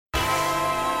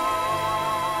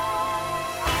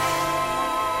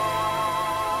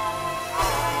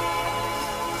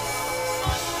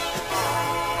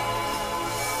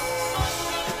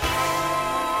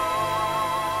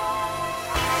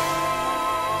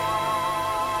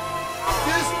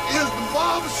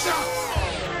Barbershop.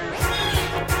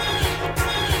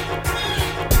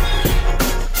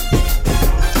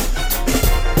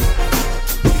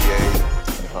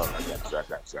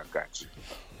 I got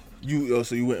you.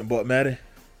 So you went and bought Madden?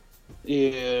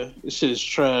 Yeah, this shit is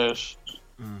trash.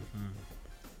 Mm-hmm.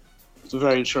 It's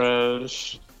very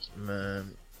trash.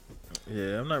 Man,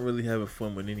 yeah, I'm not really having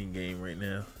fun with any game right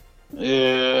now.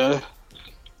 Yeah.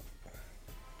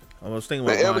 I was thinking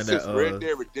about ever buying since that. Red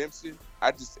Dead Redemption,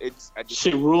 I just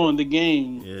shit ruined the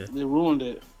game. Yeah, they ruined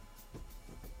it.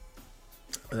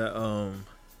 That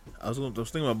I was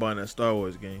thinking about buying that Star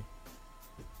Wars game.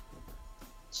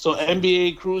 So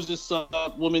NBA cruises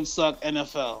suck, women suck,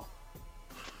 NFL.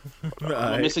 Am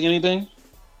I missing anything?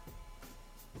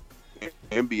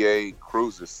 NBA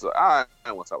cruises. So I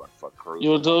don't want to talk about fuck cruise. You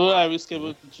want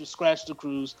to scratch the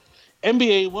cruise.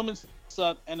 NBA women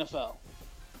suck, NFL.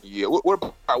 Yeah, what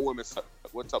about women suck?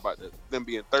 What talk about them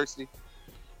being thirsty?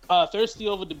 Thirsty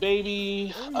over the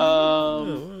baby. We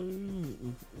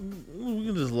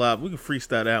can just we can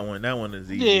freestyle that one. That one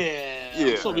is easy.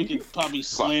 Yeah. So we could probably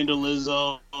slander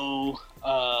Lizzo.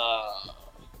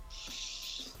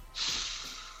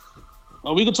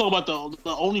 We could talk about the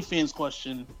OnlyFans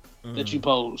question that you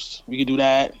posed. We could do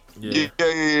that. Yeah.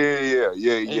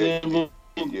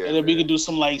 And then we could do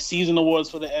some like season awards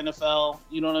for the NFL.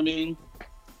 You know what I mean?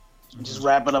 Just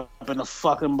wrap it up in a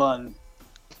fucking bun.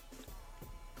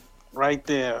 Right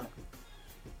there.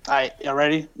 All right, y'all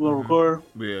ready? You want to record?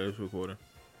 Yeah, it's recording.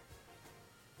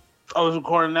 Oh, it's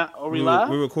recording now? Are we live?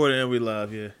 We're recording and we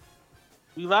live, yeah.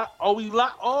 We live? Oh, we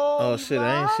live? Oh, shit,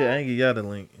 I ain't give y'all the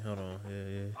link. Hold on.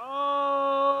 Yeah.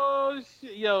 Oh,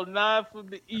 shit. Yo, 9 from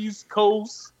the East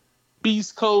Coast.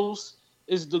 Beast Coast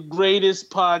is the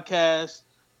greatest podcast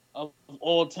of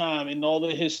all time in all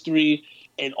the history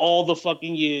and all the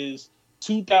fucking years.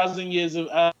 2,000 years of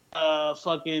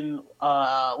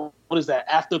what is that?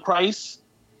 After Christ.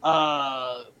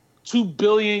 2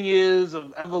 billion years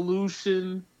of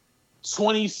evolution.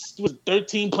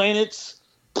 13 planets.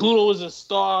 Pluto is a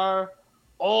star.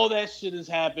 All that shit has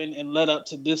happened and led up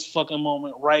to this fucking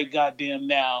moment right goddamn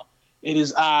now. It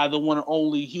is I, the one and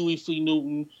only Huey Flea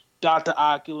Newton, Dr.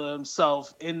 Ocula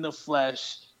himself in the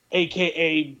flesh,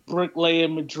 a.k.a. Bricklayer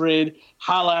Madrid.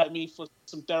 Holla at me for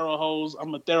some thorough hoes.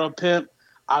 I'm a therapimp.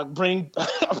 I bring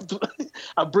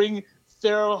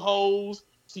thorough hoes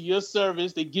to your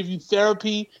service. They give you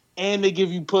therapy and they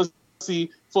give you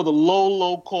pussy for the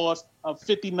low cost of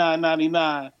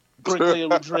 $59.99. Bricklayer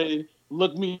Madrid.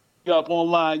 Look me up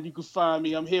online. You can find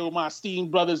me. I'm here with my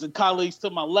esteemed brothers and colleagues to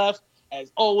my left.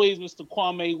 As always, Mr.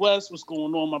 Kwame West. What's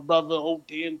going on, my brother? Oh,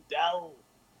 damn, Dow.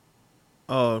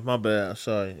 Oh, my bad.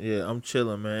 Sorry. Yeah, I'm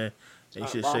chilling, man. They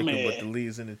should shake it with the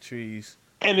leaves in the trees.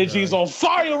 Energy's on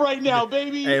fire right now,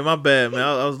 baby. Hey, my bad, man.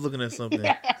 I was looking at something.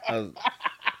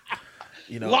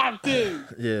 Locked in.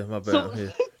 Yeah, my bad.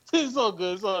 So, it's all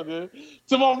good.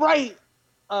 To my right,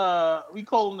 we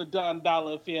call him the Don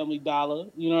Dollar Family Dollar.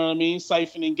 You know what I mean?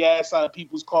 Siphoning gas out of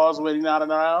people's cars waiting out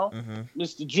and around.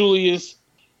 Mr. Julius,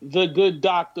 the good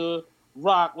doctor.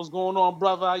 Rock, what's going on,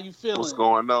 brother? How you feeling? What's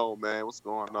going on, man?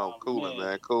 Cooling,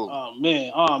 man. Cool. Oh,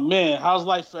 man. How's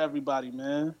life for everybody,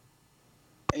 man?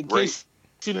 In case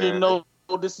you didn't know,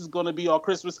 this is going to be our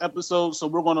Christmas episode, so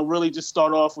we're going to really just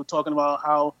start off with talking about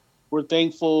how we're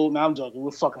thankful. Now I'm joking. We're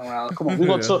fucking around. Come on. We're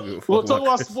going to talk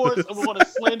about sports, and we're going to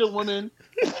slander women,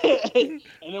 and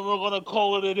then we're going to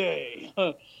call it a day.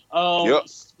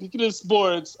 Speaking of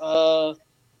sports, so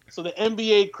the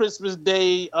NBA Christmas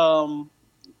Day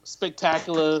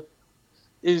spectacular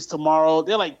is tomorrow.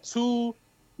 There are like 2,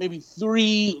 maybe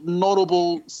 3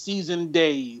 notable season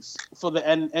days for the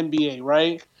NBA,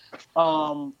 right?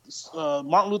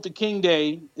 Martin Luther King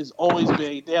Day is always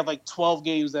big. They have like 12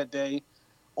 games that day.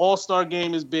 All-Star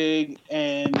Game is big,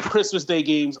 and Christmas Day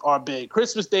games are big.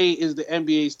 Christmas Day is the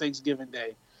NBA's Thanksgiving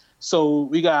Day. So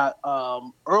we got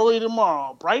early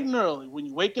tomorrow, bright and early, when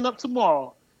you're waking up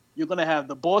tomorrow, you're going to have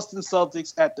the Boston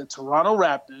Celtics at the Toronto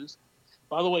Raptors.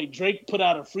 By the way, Drake put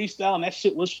out a freestyle, and that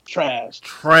shit was trash.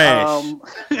 Trash.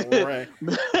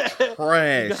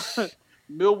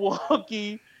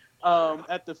 Milwaukee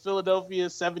at the Philadelphia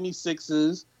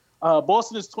 76ers.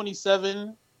 Boston is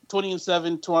 20-7,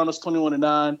 Toronto's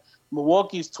 21-9.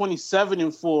 Milwaukee is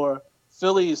 27-4.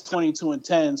 Philly is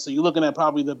 22-10. So you're looking at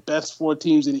probably the best 4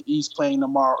 teams in the East playing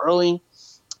tomorrow early.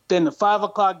 Then the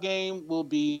 5:00 game will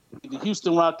be the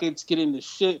Houston Rockets kicking the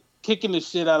shit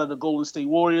out of the Golden State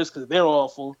Warriors because they're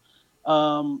awful.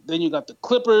 Then you got the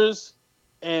Clippers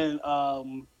and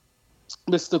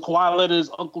Mr. Kawhi Leonard's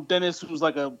Uncle Dennis, who's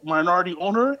like a minority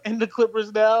owner in the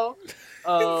Clippers now,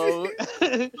 and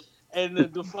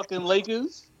the fucking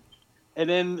Lakers. And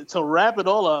then to wrap it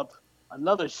all up,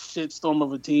 another shitstorm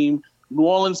of a team. New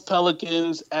Orleans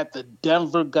Pelicans at the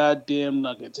Denver goddamn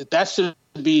Nuggets. That should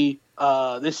be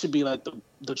this should be like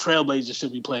the Trailblazers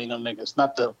should be playing on niggas,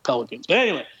 not the Pelicans. But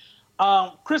anyway,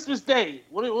 Christmas Day.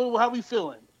 How we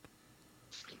feeling?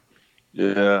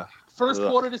 Yeah. First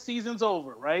quarter of the season's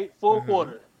over, right? Full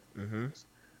quarter. Mm-hmm.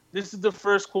 This is the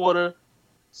first quarter.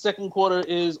 Second quarter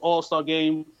is All-Star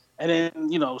game. And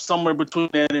then, somewhere between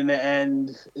that and the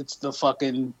end, it's the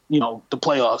fucking, the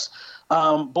playoffs.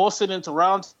 Boston and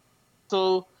Toronto,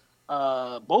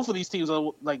 both of these teams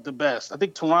are like the best. I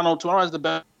think Toronto has the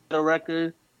better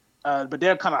record, but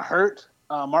they're kind of hurt.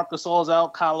 Marc Gasol's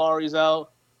out, Kyle Lowry's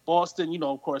out. Boston,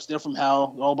 of course, they're from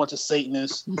hell. A whole bunch of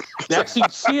Satanists. They actually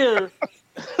cheer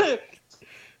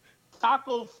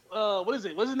Taco. What is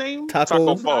it? What's his name?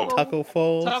 Taco Falls.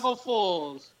 Taco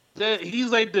Falls. He's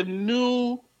like the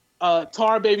new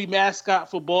Tar Baby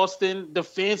mascot for Boston. The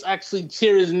fans actually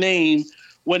cheer his name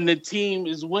when the team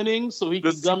is winning, so he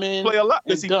can come in. Play a lot.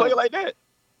 Does he play like that?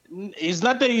 It's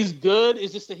not that he's good.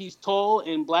 It's just that he's tall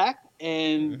and black,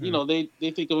 and they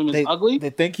think of him as ugly. They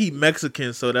think he's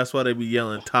Mexican, so that's why they be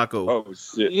yelling taco. Oh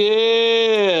shit!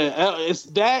 Yeah, it's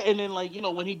that, and then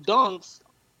when he dunks,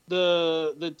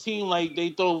 the team they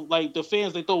throw the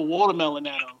fans they throw watermelon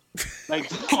at him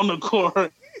on the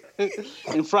court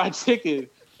and fried chicken.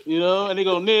 And they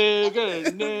go,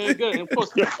 nigga. And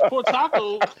poor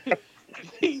Taco,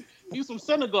 he's from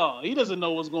Senegal. He doesn't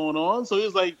know what's going on. So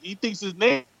he thinks his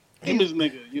name is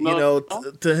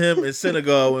nigga. To him in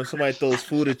Senegal, when somebody throws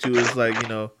food at you, it's like,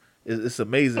 it's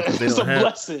amazing. They it's don't a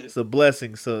blessing. It's a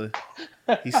blessing. So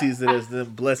he sees it as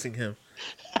them blessing him.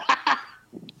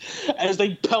 As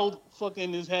they pelt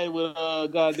fucking his head with a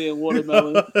goddamn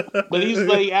watermelon. But he's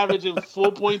averaging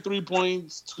 4.3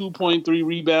 points, 2.3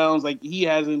 rebounds.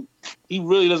 He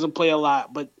really doesn't play a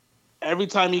lot, but every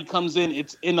time he comes in,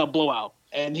 it's in a blowout.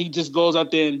 And he just goes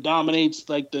out there and dominates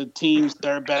the team's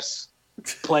third best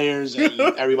players and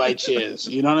everybody cheers.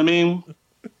 You know what I mean?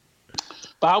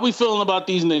 But how we feeling about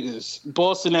these niggas?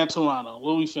 Boston and Toronto.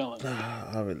 What are we feeling?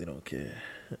 I really don't care.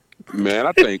 Man,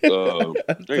 I think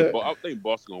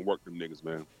Boston gonna work them niggas,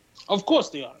 man. Of course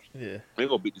they are. Yeah, they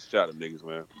gonna beat the shot of niggas,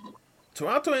 man.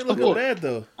 Toronto ain't looking bad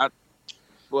though.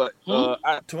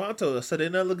 Toronto, so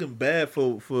they're not looking bad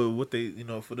for what they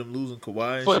for them losing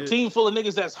Kawhi and for shit. A team full of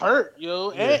niggas that's hurt,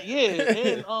 yo. Yeah.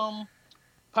 And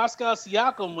Pascal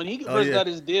Siakam, when he first got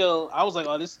his deal, I was like,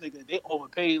 oh, this nigga, they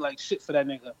overpaid like shit for that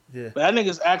nigga. Yeah. But that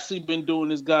nigga's actually been doing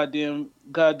this goddamn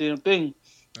thing.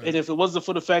 Right. And if it wasn't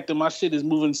for the fact that my shit is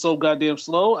moving so goddamn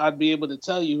slow, I'd be able to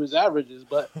tell you his averages.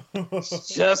 But it's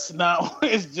just not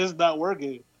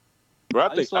working. Bro,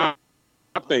 I think I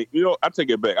take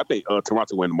it back. I think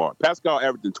Toronto win tomorrow. Pascal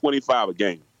averaging 25 a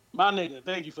game. My nigga,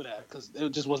 thank you for that, because it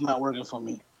just was not working for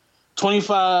me.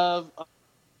 25.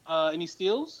 Any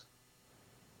steals?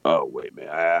 Oh wait, man.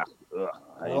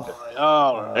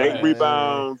 All right. 8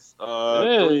 rebounds.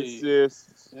 3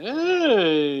 assists.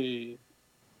 Hey.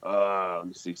 Let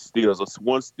me see. Steals. It's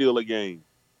 1 steal a game.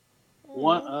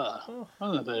 One.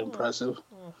 Not that impressive.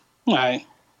 All right.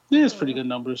 These pretty good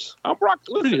numbers. I'm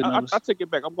rocking. Listen, I take it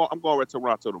back. I'm going with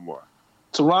Toronto tomorrow.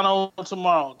 Toronto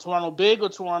tomorrow. Toronto big or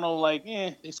Toronto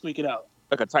they squeak it out?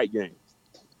 Like a tight game.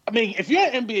 I mean, if you're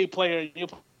an NBA player and you're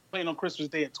playing on Christmas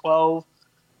Day at 12,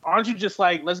 aren't you just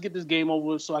let's get this game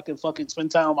over so I can fucking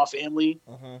spend time with my family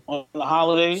on the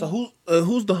holiday? So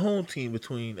who's the home team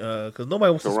between? Because nobody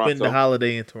wants to spend the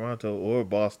holiday in Toronto or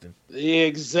Boston. Yeah,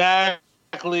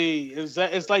 exactly.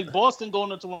 It's like Boston going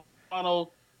to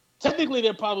Toronto. Technically,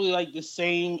 they're probably the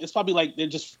same. It's probably they're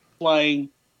just flying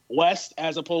west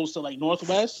as opposed to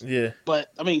northwest. Yeah. But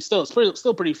I mean, still, it's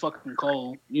still pretty fucking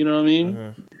cold. You know what I mean?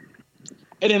 Mm-hmm.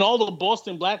 And then all the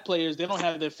Boston black players, they don't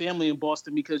have their family in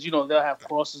Boston because they'll have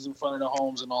crosses in front of their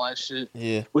homes and all that shit.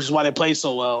 Yeah. Which is why they play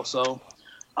so well. So,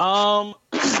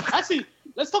 actually,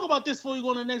 let's talk about this before we go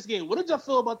on to the next game. What did y'all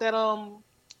feel about that?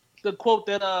 The quote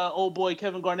that old boy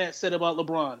Kevin Garnett said about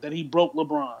LeBron, that he broke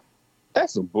LeBron.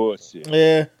 That's some bullshit.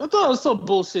 Yeah. I thought it was some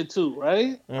bullshit too,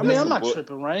 right? Mm-hmm. I mean, I'm not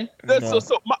tripping, right? No.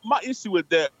 So my issue with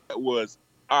that was,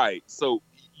 all right, so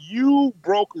you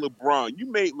broke LeBron. You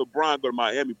made LeBron go to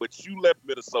Miami, but you left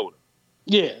Minnesota.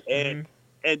 Yeah. And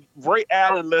Ray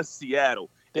Allen left Seattle.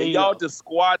 And y'all just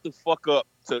squad the fuck up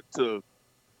to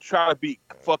try to beat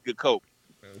fucking Kobe.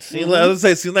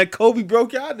 Seems like Kobe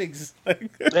broke y'all niggas.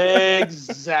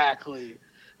 Exactly.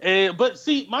 But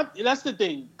see, that's the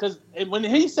thing. Because when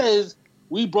he says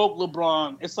we broke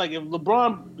LeBron, it's like if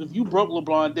you broke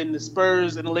LeBron, then the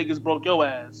Spurs and the Lakers broke your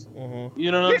ass. Mm-hmm.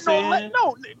 You know what I'm saying?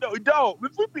 No, dog.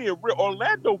 If we're being real,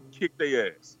 Orlando kicked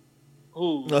their ass.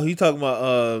 Who? No, he talking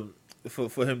about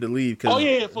for him to leave.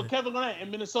 For Kevin Garnett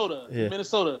in Minnesota. Yeah.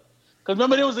 Because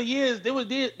remember, there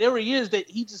were years that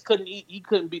he just couldn't eat. He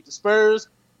couldn't beat the Spurs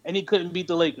and he couldn't beat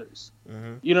the Lakers.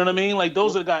 Mm-hmm. You know what I mean? Like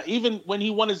those are the guys. Even when he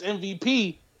won his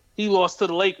MVP, he lost to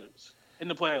the Lakers in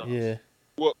the playoffs. Yeah.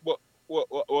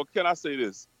 Well, can I say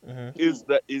this? Mm-hmm.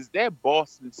 Is that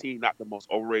Boston team not the most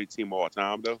overrated team of all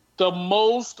time, though? The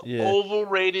most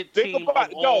overrated team of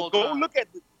all time.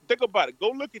 Think about it.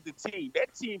 Go look at the team.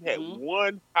 That team had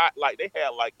one hot, like they had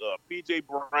like PJ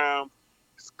Brown,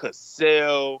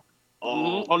 Cassell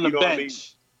on the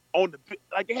bench.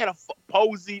 They had a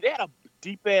Posey. They had a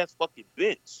deep ass fucking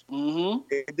bench. Mm-hmm.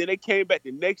 And then they came back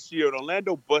the next year and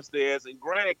Orlando busted their ass. And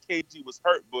granted, KG was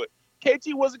hurt, but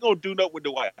KG wasn't gonna do nothing with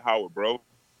Dwight Howard, bro.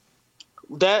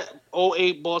 That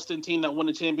 08 Boston team that won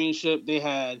the championship, they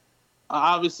had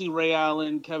obviously Ray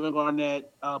Allen, Kevin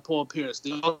Garnett, Paul Pierce.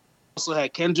 They also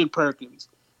had Kendrick Perkins,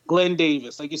 Glenn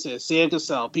Davis, like you said, Sam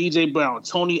Cassell, P.J. Brown,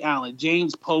 Tony Allen,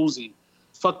 James Posey,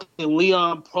 fucking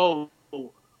Leon Poe,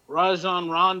 Rajon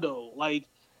Rondo, like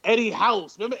Eddie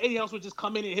House. Remember Eddie House would just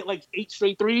come in and hit like 8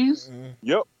 straight threes? Mm-hmm.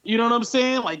 Yep. You know what I'm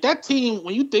saying? Like that team,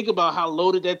 when you think about how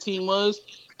loaded that team was,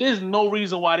 there's no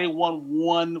reason why they won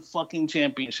one fucking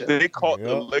championship. They caught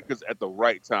the Lakers at the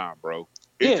right time, bro.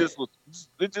 It just was,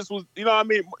 you know what I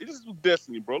mean? It just was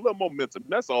destiny, bro. A little momentum.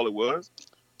 That's all it was.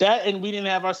 That, and we didn't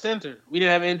have our center. We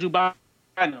didn't have Andrew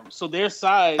Bynum. So their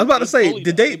side. I was about to say,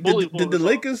 did the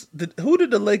Lakers? Who did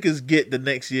the Lakers get the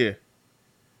next year?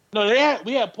 No,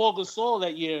 we had Paul Gasol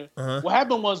that year. Uh-huh. What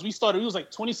happened was we was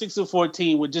like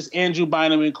 26-14 with just Andrew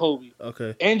Bynum and Kobe.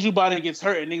 Okay. Andrew Bynum gets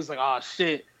hurt and niggas like, oh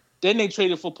shit. Then they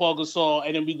traded for Paul Gasol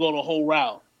and then we go the whole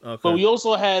route. Okay. But we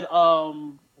also had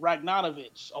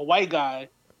Ragnanovich, a white guy,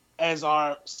 as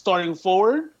our starting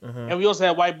forward. Uh-huh. And we also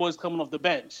had white boys coming off the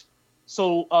bench.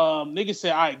 So niggas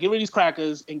said, all right, get rid of these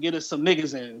crackers and get us some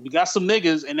niggas in. We got some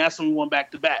niggas, and that's when we went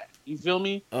back to back. You feel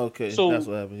me? Okay, so, that's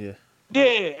what happened, yeah.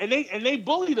 Yeah, and they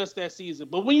bullied us that season.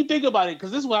 But when you think about it,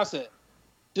 because this is what I said,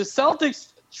 the Celtics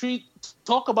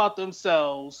talk about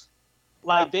themselves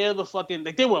like they're the fucking,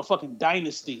 like they were a fucking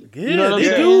dynasty. Yeah, you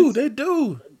know what they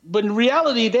do. But in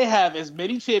reality, they have as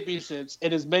many championships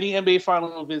and as many NBA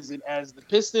Final visits as the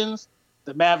Pistons,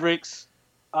 the Mavericks.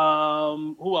 Who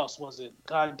else was it?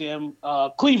 Goddamn,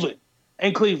 Cleveland.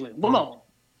 Well, no,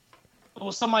 it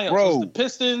was somebody else. It was the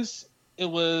Pistons. It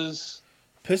was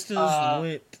Pistons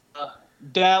went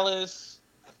Dallas.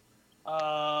 Who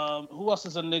else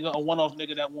is a one-off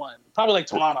nigga that won? Probably like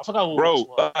Toronto. I forgot who it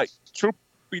was. Like truth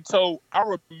be told,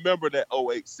 I remember that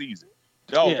 08 season.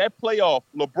 That playoff,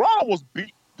 LeBron almost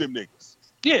beat them niggas.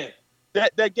 Yeah.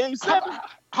 That game 7.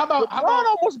 How about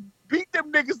almost beat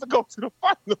them niggas to go to the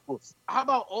finals? How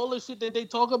about all the shit that they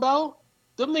talk about?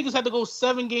 Them niggas had to go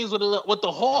 7 games with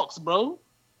the Hawks, bro.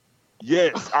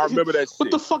 Yes, I remember that shit.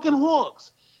 With the fucking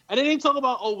Hawks. And then they talk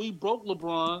about, we broke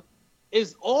LeBron.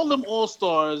 It's all them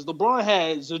all-stars. LeBron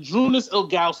had Zydrunas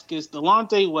Ilgauskas,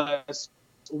 Delonte West,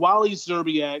 Wally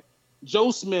Szczerbiak,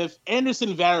 Joe Smith,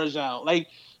 Anderson Varejao. Like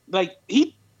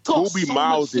he talks Kobe so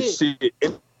Miles much and shit.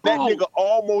 And that nigga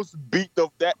almost beat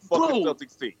that fucking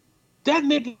Celtics team. That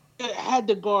nigga had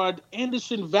to guard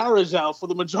Anderson Varejao for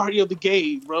the majority of the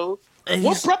game, bro. And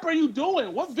what prep are you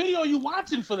doing? What video are you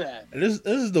watching for that? This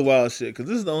is the wild shit, because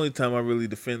this is the only time I really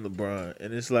defend LeBron.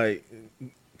 And it's like,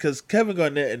 because Kevin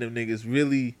Garnett and them niggas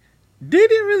they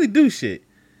didn't really do shit.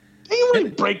 They didn't really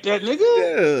break that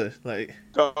nigga. Yeah, like.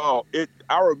 Oh,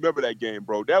 I remember that game,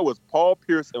 bro. That was Paul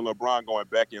Pierce and LeBron going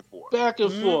back and forth. Back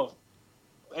and forth.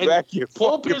 And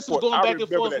Paul Pierce was going back and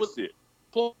forth with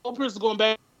Paul Pierce was going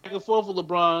back and forth with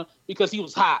LeBron because he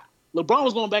was hot. LeBron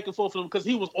was going back and forth with him because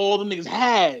he was all the niggas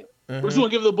had. Mm-hmm. But you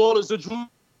want to give the ball to Zydrunas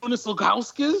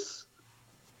Ilgauskas?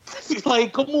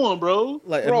 Like, come on, bro.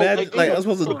 Like, imagine, I was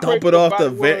supposed to dump it off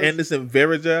to Anderson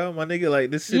Varejao, my nigga.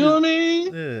 Like, this shit. You know what I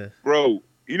mean? Yeah. Bro,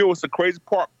 you know what's the crazy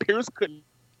part? Pierce couldn't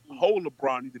hold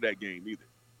LeBron into that game either.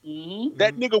 Mm-hmm.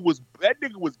 That nigga was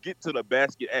getting to the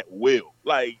basket at will.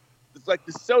 Like, it's like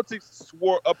the Celtics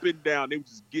swore up and down they were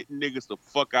just getting niggas the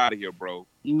fuck out of here, bro.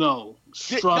 No,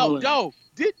 struggling.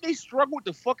 Didn't they struggle with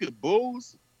the fucking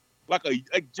Bulls? Like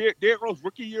Derrick Rose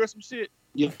rookie year or some shit?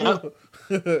 Yeah.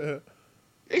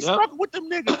 They struggled with them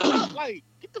niggas. Like,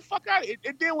 get the fuck out of it.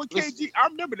 And then when KG, I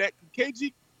remember that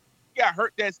KG got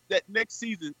hurt that next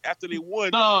season after they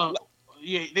won.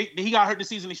 He got hurt the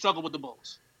season he struggled with the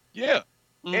Bulls. Yeah.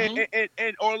 Mm-hmm.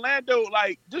 And Orlando,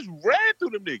 like, just ran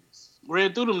through them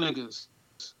niggas.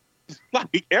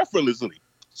 Like, effortlessly.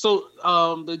 So,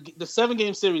 the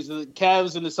 7-game series, the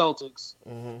Cavs and the Celtics,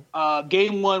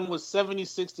 game 1 was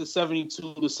 76-72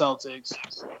 the Celtics,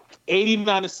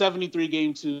 89-73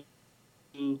 game 2,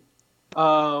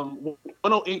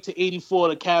 108-84,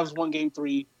 the Cavs won Game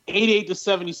 3.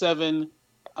 88-77,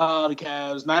 the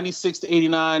Cavs.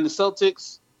 96-89, the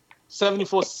Celtics.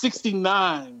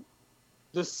 74-69,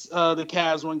 the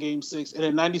Cavs won Game 6. And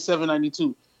then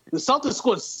 97-92. The Celtics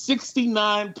scored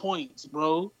 69 points,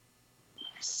 bro.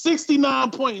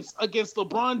 69 points against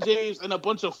LeBron James and a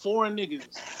bunch of foreign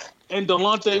niggas and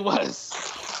Delonte West.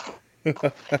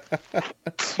 But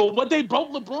what they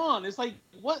broke LeBron, it's like,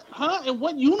 what, huh? In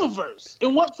what universe?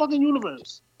 In what fucking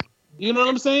universe? You know what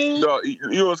I'm saying? You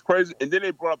know what's crazy? And then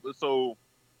they brought up, so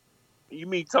you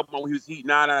mean talking about when he was Heat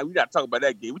 9-9? We got to talk about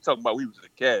that game. We talking about when he was in the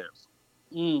Cavs.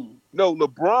 No,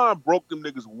 LeBron broke them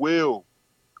niggas' will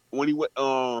when he went.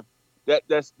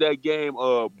 That game.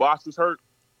 Bosh was hurt.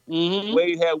 Mm-hmm.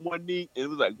 Wade had one knee, and it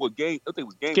was like what game? I think it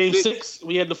was game 6.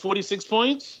 We had the 46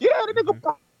 points. Yeah, the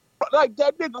nigga, like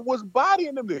that nigga was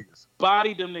bodying them niggas.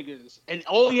 Bodied them niggas, and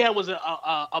all he had was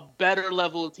a better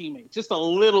level of teammates, just a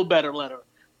little better level.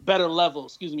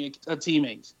 Excuse me, of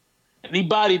teammates, and he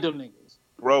bodied them niggas.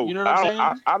 Bro, you know what I'm saying?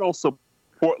 I don't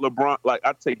support LeBron. Like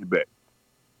I take it back.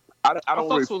 I don't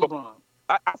really fuck with LeBron.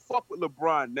 I fuck with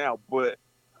LeBron now, but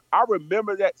I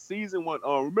remember that season when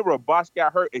remember Bosh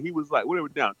got hurt and he was like, whatever,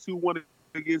 down 2-1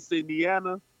 against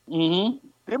Indiana. Mm-hmm.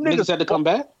 Them niggas had to come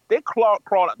back. They crawled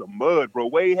out the mud, bro.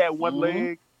 Wade had one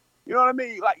leg. You know what I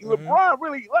mean? Like LeBron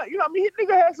really, like, you know what I mean? He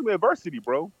nigga had some adversity,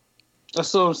 bro.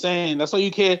 That's what I'm saying. That's why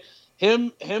you can't.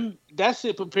 Him. That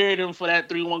shit prepared him for that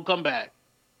 3-1 comeback.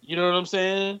 You know what I'm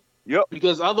saying? Yep.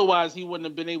 Because otherwise he wouldn't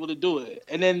have been able to do it.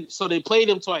 And then so they played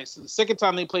him twice. The second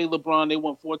time they played LeBron, they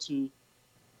won 4-2,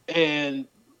 and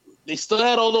they still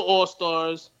had all the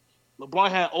All-Stars. LeBron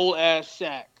had old ass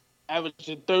Shaq,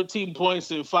 averaging 13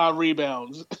 points and 5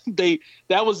 rebounds.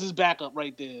 That was his backup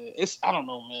right there. I don't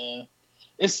know, man.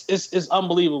 It's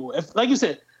unbelievable. Like you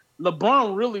said,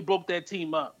 LeBron really broke that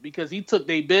team up because he took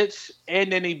their bitch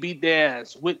and then they beat their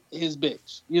ass with his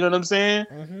bitch. You know what I'm saying?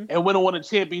 Mm-hmm. And went and won a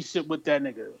championship with that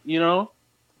nigga. You know,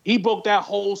 he broke that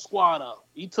whole squad up.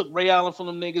 He took Ray Allen from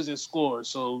them niggas and scored.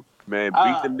 So man,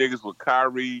 beat them niggas with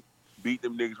Kyrie. Beat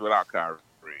them niggas without Kyrie.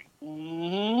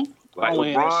 Mm-hmm. Like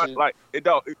LeBron, like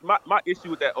my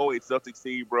issue with that 08 Celtics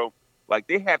team, bro. Like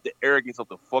they have the arrogance of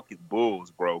the fucking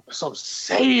Bulls, bro. That's what I'm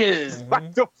saying.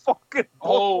 Like the fucking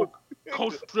Bulls.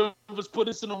 Coach Rivers put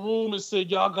us in a room and said,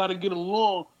 y'all got to get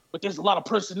along. But there's a lot of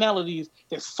personalities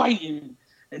that's fighting.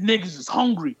 And niggas is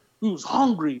hungry. We was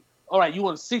hungry. All right, you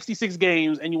won 66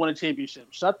 games and you won a championship.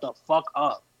 Shut the fuck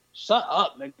up. Shut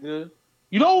up, nigga.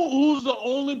 You know who's the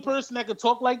only person that could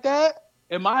talk like that?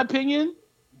 In my opinion,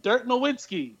 Dirk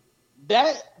Nowitzki.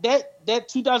 That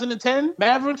 2010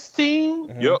 Mavericks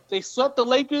team, they swept the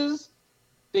Lakers.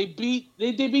 They beat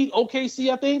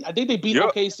OKC, I think. I think they beat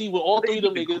OKC with all three of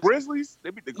them niggas. Grizzlies?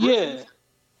 They beat the Grizzlies. Yeah.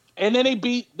 And then they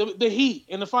beat the Heat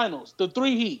in the finals. The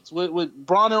 3 Heats with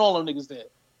Bron and all them niggas there.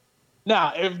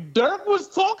 Now, if Dirk was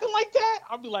talking like that,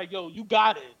 I'd be like, yo, you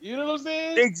got it. You know what I'm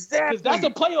saying? Exactly. Because that's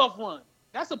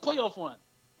a playoff run.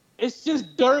 It's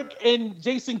just Dirk and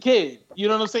Jason Kidd. You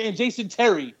know what I'm saying? Jason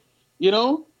Terry. You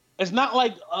know? It's not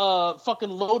like fucking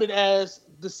loaded ass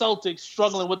the Celtics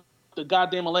struggling with the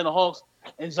goddamn Atlanta Hawks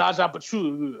and Zaza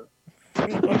Pachulia.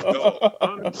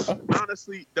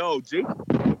 Honestly, no, Jake.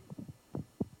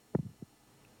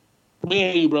 We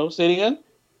ain't you, bro. Say it again.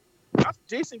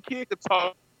 Jason Kidd could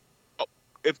talk.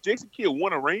 If Jason Kidd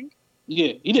won a ring,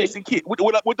 yeah, he did. Jason Kidd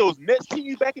with those Nets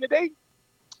teams back in the day.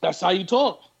 That's how you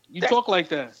talk. You talk like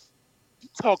that. You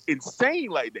talk insane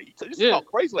like that. You talk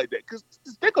crazy like that. Because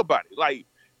just think about it. Like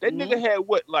that nigga had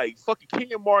what, like fucking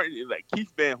Kenyon Martin and like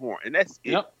Keith Van Horn, and that's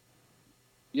it.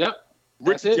 Yep.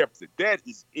 Richard Jefferson. That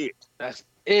is it. That's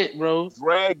it, bro.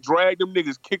 Drag them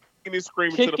niggas kicking and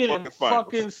screaming to the fucking finals.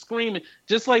 Fucking screaming,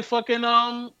 just like fucking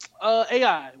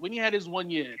AI when he had his 1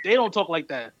 year. They don't talk like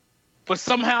that. But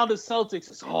somehow the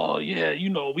Celtics is, oh yeah, you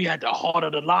know, we had the heart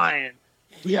of the lion.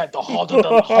 We had the heart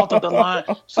of the lion.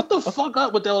 Shut the fuck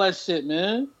up with all that shit,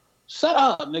 man. Shut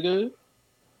up, nigga.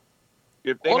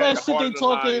 If they all had that shit they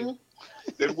talking, lion,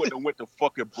 they wouldn't have went to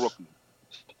fucking Brooklyn.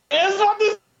 It's what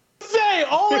to say.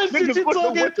 All that shit you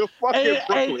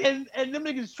talking, and them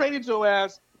niggas traded your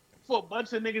ass for a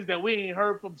bunch of niggas that we ain't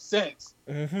heard from since,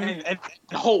 and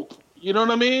hope. You know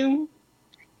what I mean?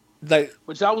 Like,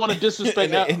 but y'all want to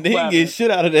disrespect that, and they ain't get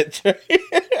shit out of that trade.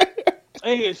 They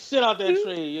ain't get shit out that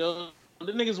trade, yo.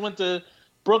 The niggas went to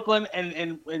Brooklyn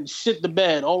and shit the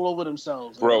bed all over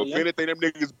themselves. Bro, if anything, them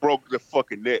niggas broke the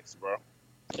fucking Nets, bro.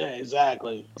 Yeah,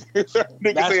 exactly.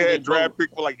 Niggas had draft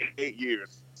pick for like 8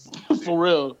 years. For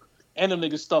real. And them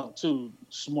niggas stunk too.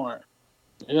 Smart.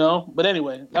 You know? But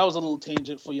anyway, that was a little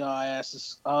tangent for y'all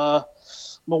asses.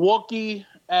 Milwaukee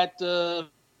at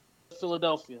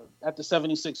Philadelphia at the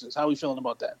 76ers. How are we feeling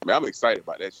about that? Man, I'm excited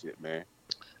about that shit, man.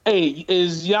 Hey,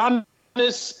 is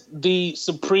Giannis the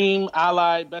supreme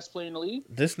ally, best player in the league?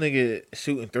 This nigga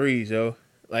shooting threes, yo.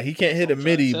 Like, he can't hit a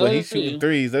midi, but he's shooting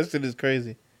threes. That shit is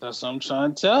crazy. That's what I'm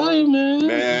trying to tell you, man.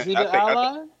 Is he the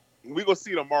ally? We gonna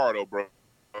see tomorrow, though, bro.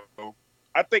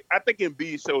 I think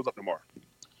Embiid shows up tomorrow.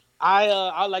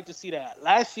 I like to see that.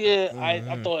 Last year,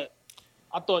 I thought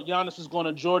Giannis was going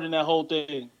to Jordan that whole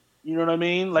thing. You know what I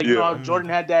mean? Like, you know how Jordan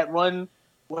had that run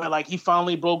where, like, he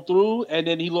finally broke through, and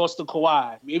then he lost to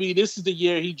Kawhi. Maybe this is the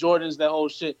year he Jordans that whole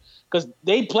shit. Because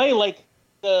they play like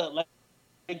the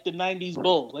 90s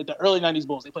Bulls, like the early 90s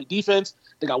Bulls. They play defense.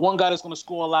 They got one guy that's going to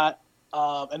score a lot,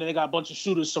 and then they got a bunch of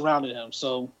shooters surrounding him.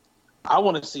 So I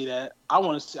want to see that. I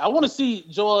want to see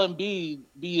Joel Embiid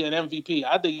be an MVP.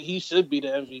 I think he should be the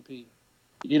MVP.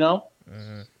 You know?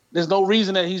 Mm-hmm. There's no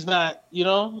reason that he's not, you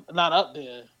know, not up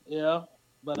there. You know?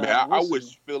 But man, I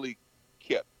wish Philly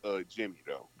kept Jimmy,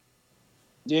 though.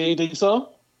 Yeah, you think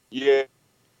so? Yeah,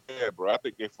 bro. I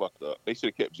think they fucked up. They should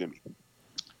have kept Jimmy.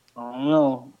 I don't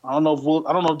know. I don't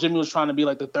know if Jimmy was trying to be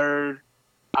like the third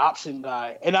option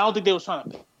guy, and I don't think they was trying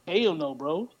to pay him though,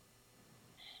 bro.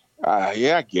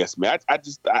 Yeah, I guess, man.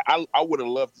 I would have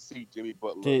loved to see Jimmy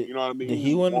Butler. You know what I mean? Did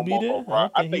he want to be there?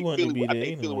 I think Philly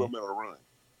would make a run.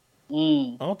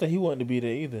 I don't think he wanted to be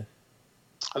there either.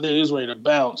 I think he was ready to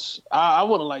bounce. I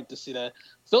would have liked to see that.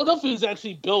 Philadelphia's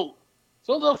actually built.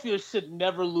 Philadelphia should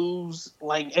never lose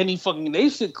like any fucking. They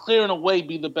should clear and away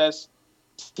be the best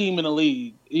team in the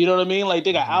league. You know what I mean? Like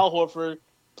they got Al Horford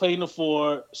playing the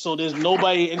 4, so there's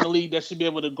nobody in the league that should be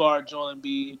able to guard Joel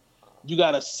Embiid. You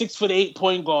got a 6'8"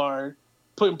 point guard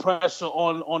putting pressure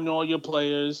on all your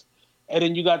players, and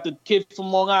then you got the kid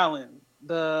from Long Island.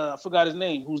 I forgot his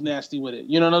name. Who's nasty with it?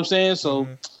 You know what I'm saying? So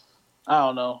I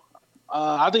don't know.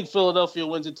 I think Philadelphia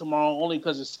wins it tomorrow only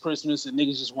because it's Christmas and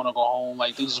niggas just want to go home.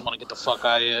 Like, they just want to get the fuck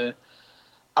out of here.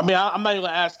 I mean, I'm not even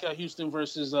going to ask Houston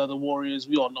versus the Warriors.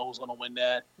 We all know who's going to win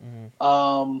that.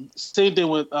 Same thing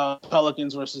with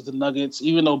Pelicans versus the Nuggets.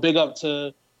 Even though big up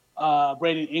to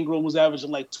Brandon Ingram, who's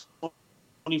averaging like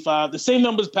 25. The same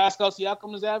numbers Pascal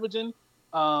Siakam is averaging.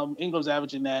 Ingram's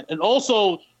averaging that. And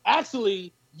also,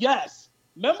 actually, yes.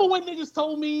 Remember when niggas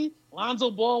told me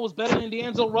Lonzo Ball was better than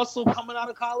D'Angelo Russell coming out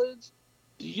of college?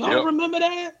 Do y'all remember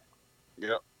that?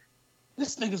 Yep.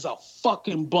 This nigga's a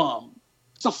fucking bum.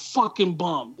 It's a fucking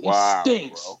bum. He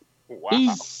stinks. Bro. Wow. He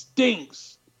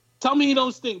stinks. Tell me he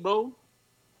don't stink, bro.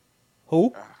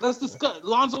 Who? Let's discuss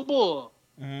Lonzo Ball.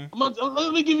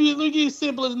 Let me give you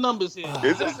simple as numbers here.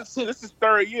 This is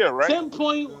third year, right? 10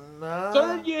 point,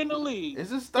 third year in the league. Is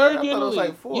this third year in the league?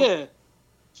 Like 4. Yeah.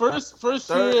 First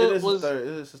third, year it was third.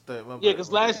 It is third. Yeah,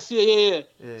 because last year,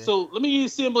 yeah. So let me give you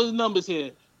simple as numbers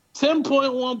here.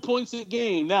 10.1 points a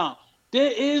game. Now,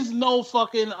 there is no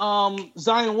fucking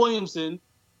Zion Williamson,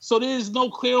 so there is no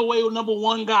clear away with number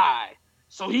 1 guy.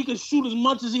 So he can shoot as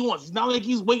much as he wants. It's not like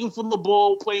he's waiting for the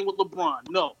ball playing with LeBron.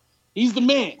 No. He's the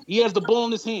man. He has the ball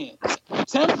in his hand.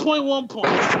 10.1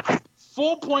 points,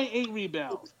 4.8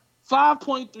 rebounds,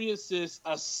 5.3 assists,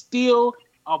 a steal,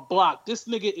 a block. This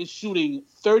nigga is shooting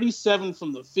 37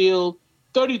 from the field,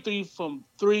 33 from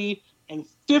 3, and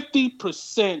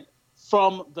 50%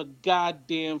 from the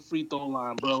goddamn free throw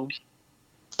line, bro.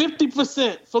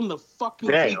 50% from the fucking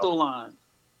free throw line.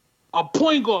 A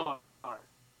point guard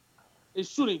is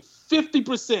shooting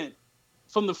 50%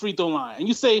 from the free throw line. And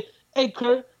you say, hey,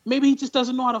 Kurt, maybe he just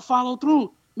doesn't know how to follow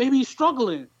through. Maybe he's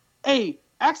struggling. Hey,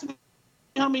 ask me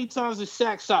how many times has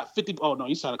Shaq shot 50. Oh, no,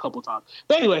 he shot a couple times.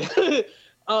 But anyway,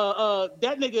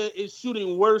 that nigga is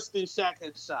shooting worse than Shaq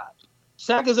has shot.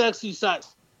 Shaq has actually shot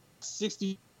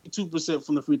 62%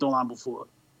 from the free throw line before.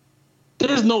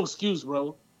 There's no excuse,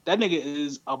 bro. That nigga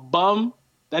is a bum.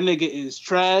 That nigga is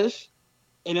trash.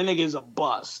 And that nigga is a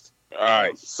bust. All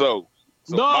right, so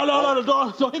no,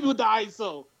 don't hit me with the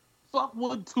ISO. Fuck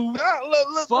 1-2.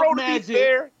 Look, fuck bro,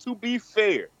 Magic. To be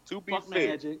fair.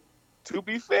 Magic. To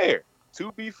be fair.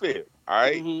 All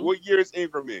right. What year is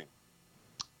Ingram in?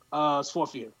 It's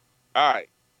 4th year. All right.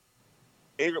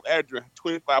 Ingram averaging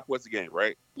 25 points a game,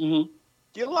 right?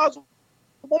 Get Lonzo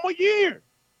 1 more year.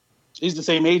 He's the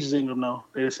same age as Ingram, though.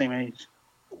 They're the same age.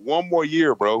 1 more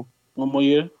year, bro. 1 more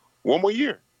year. 1 more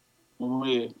year. 1 more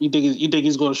year. You think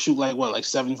he's going to shoot like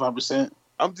 75%?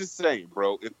 I'm just saying,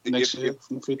 bro. If the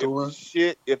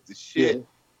shit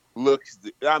looks,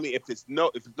 I mean, if it's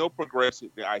no progression,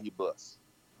 then he busts.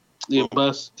 Yeah,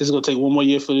 bust. It's gonna take 1 more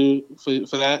year for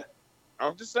that.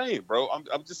 I'm just saying, bro.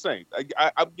 I'm just saying.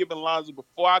 I'm giving Lonzo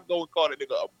before I go and call that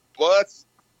nigga a bust.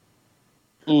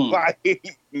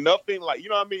 Like nothing. Like, you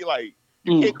know what I mean? Like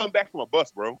you can't come back from a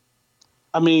bust, bro.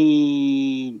 I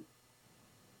mean,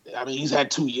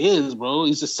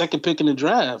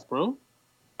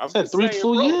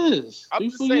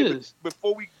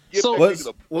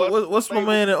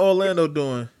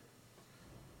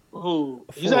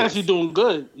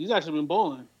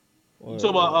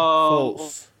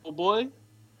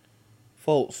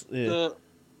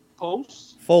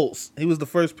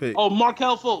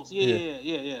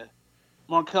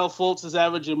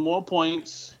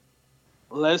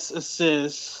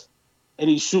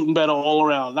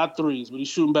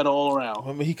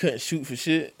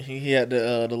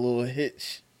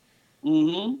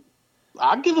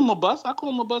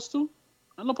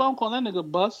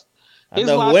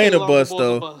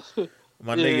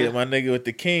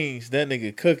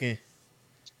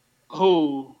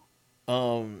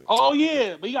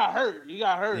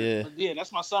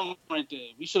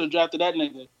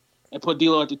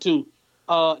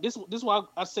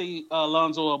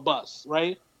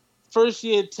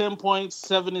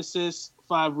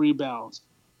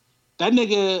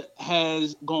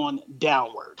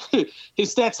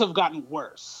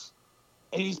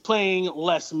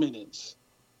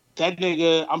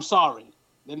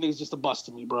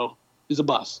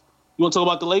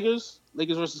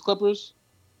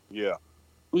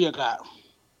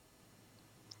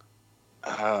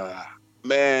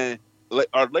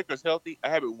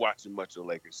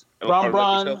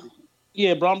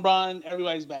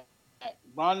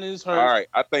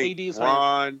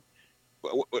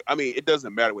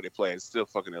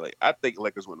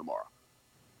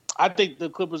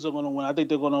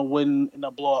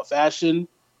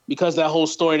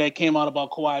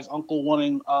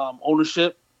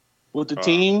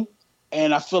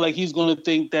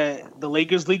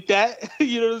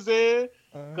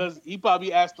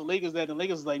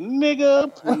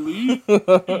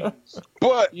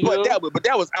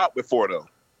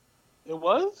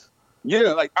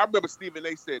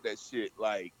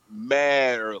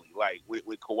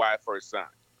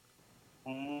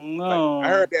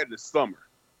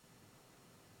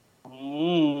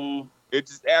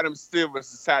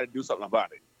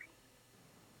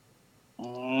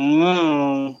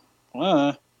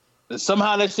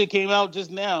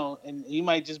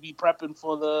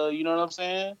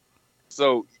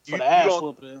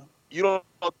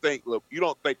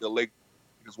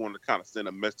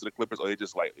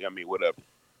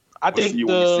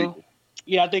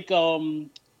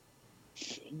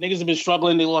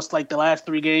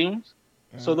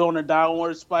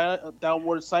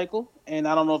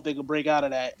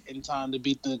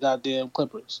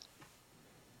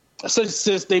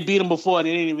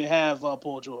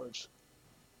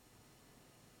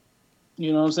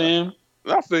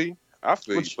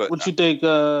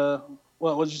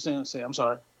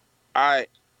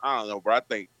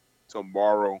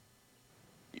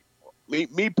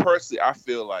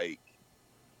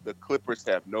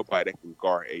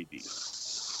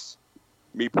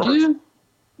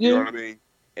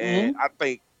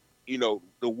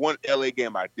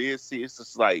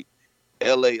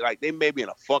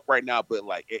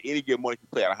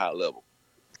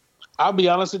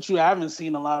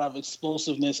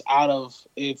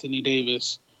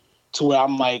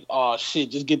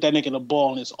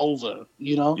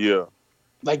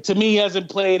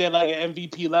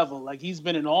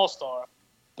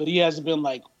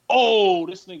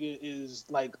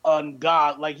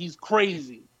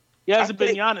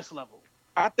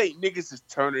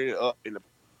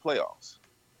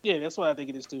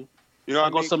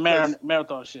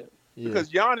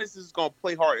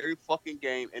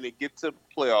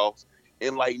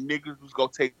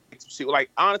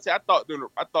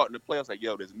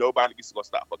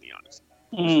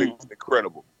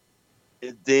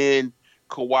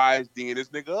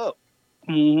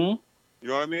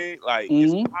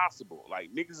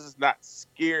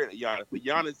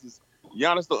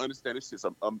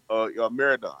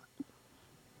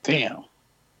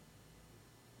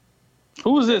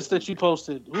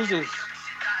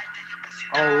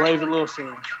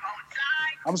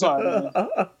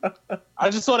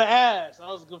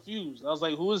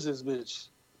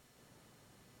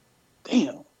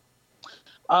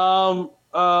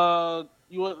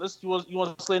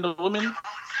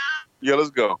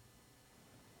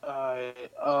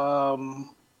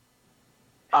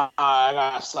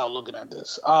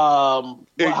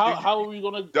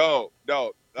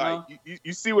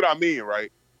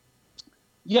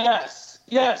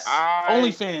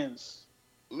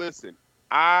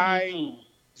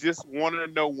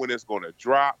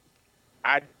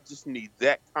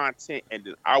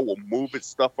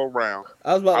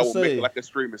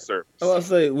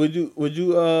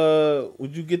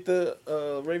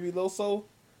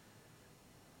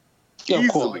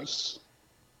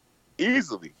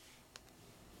 Easily.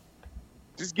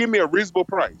 Just give me a reasonable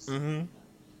price. Mm-hmm.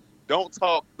 Don't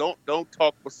talk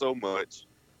for so much.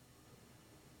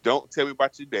 Don't tell me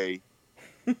about your day.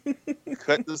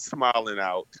 Cut the smiling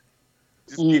out.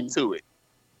 Just get to it.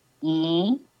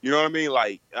 Mm-hmm. You know what I mean?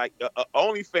 Like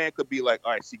OnlyFans could be like,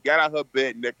 all right, she got out her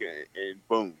bed naked and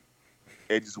boom,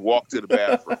 and just walked to the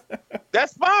bathroom.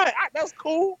 That's fine. That's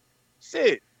cool.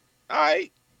 Shit. All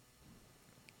right.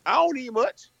 I don't need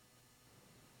much.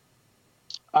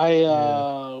 A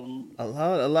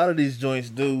lot of these joints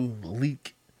do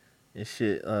leak and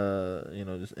shit.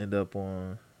 Just end up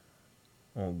on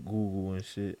Google and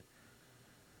shit.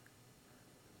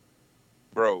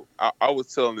 Bro, I was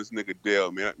telling this nigga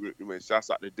Dale, man, shouts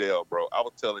out to Dale, bro. I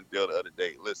was telling Dale the other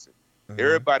day, listen,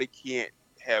 everybody can't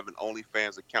have an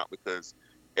OnlyFans account because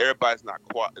everybody's not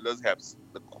qualified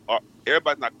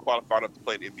enough to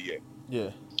play in the NBA. Yeah.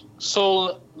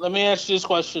 So let me ask you this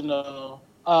question though.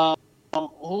 Who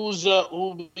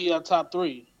would be your top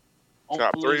three?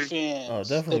 Top three? OnlyFans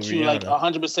definitely that you Rihanna.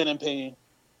 like 100% in paying.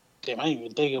 Damn, I didn't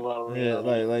even think about it. Yeah,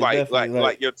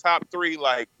 like your top three,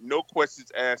 like no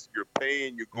questions asked. You're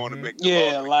paying. You're going to make.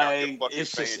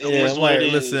 It's just I'm like,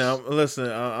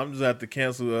 listen. I'm just have to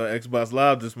cancel Xbox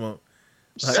Live this month.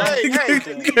 Something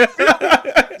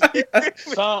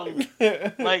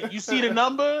like you see the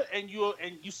number and you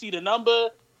see the number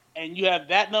and you have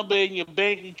that number in your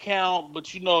bank account,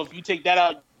 but you know if you take that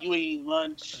out, you eat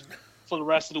lunch for the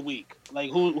rest of the week. Like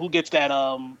who gets that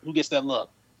look?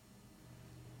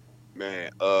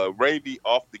 Man, Randy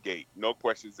off the gate, no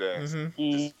questions asked.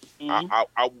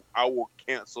 I will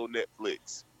cancel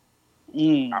Netflix.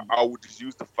 I will just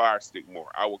use the Fire Stick more.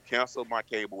 I will cancel my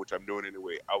cable, which I'm doing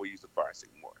anyway. I will use the Fire Stick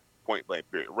more. Point blank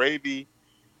period. Randy,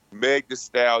 Meg Thee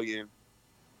Stallion,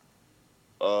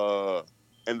 and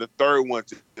the third one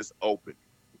just open.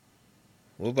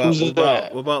 What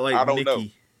about like I don't Nicki? know.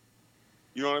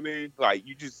 You know what I mean? Like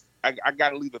I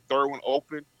gotta leave the third one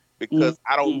open because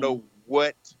I don't know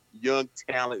what young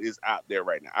talent is out there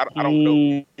right now. I don't know.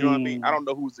 You know what I mean? I don't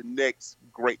know who's the next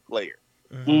great player.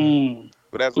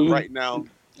 But as of right now,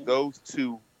 those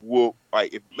two will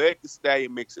like if Meg Thee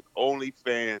Stallion makes an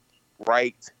OnlyFans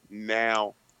right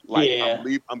now. Like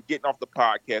I'm getting off the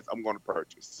podcast. I'm going to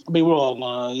purchase. I mean, we're all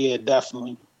going. Yeah,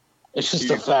 definitely. It's just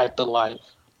a fact of life.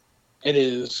 It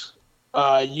is.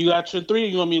 You got your three. Or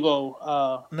you want me to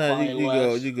go? No,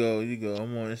 you go.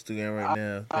 I'm on Instagram right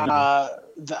now.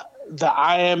 The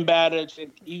I Am Batter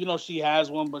chick, even though she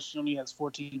has one, but she only has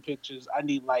 14 pictures. I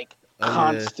need like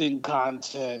constant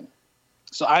content.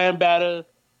 So I Am Batter,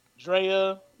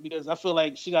 Drea, because I feel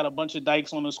like she got a bunch of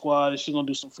dykes on the squad and she's gonna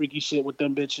do some freaky shit with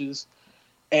them bitches.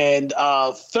 And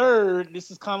third, this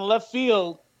is kind of left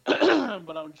field,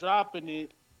 but I'm dropping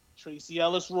it. Tracy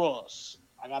Ellis Ross.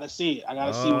 I gotta see it. I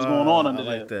gotta see what's going on under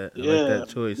there. I like that. I like that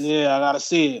choice. Yeah, I gotta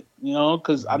see it. You know,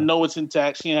 because I know it's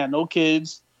intact. She ain't had no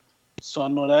kids, so I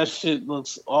know that shit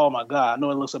looks. Oh my god, I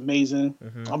know it looks amazing.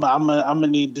 I'm gonna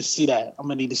need to see that. All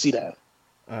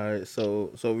right, so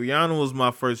Rihanna was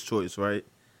my first choice, right?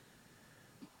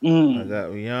 I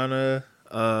got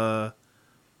Rihanna.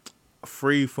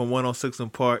 Free from 106 in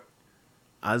Park.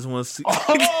 I just want to see.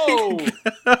 Oh,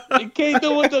 it came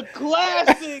through with the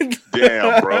classic.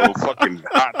 Damn, bro, fucking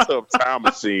Hot Tub Time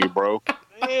Machine, bro.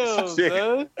 Damn,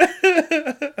 son.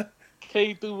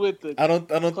 Came through with the. I don't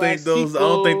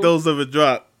think those ever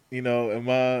dropped. You know, in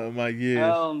my years.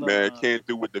 Hell no. Man, came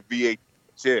through with the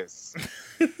VHS.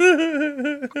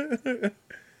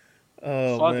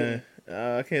 Man,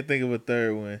 I can't think of a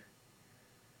third one.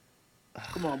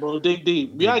 Come on, bro. Dig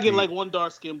deep. We gotta get like one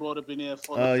dark skin brought up in there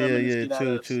for the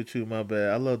feminists. True. My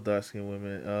bad. I love dark skinned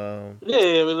women.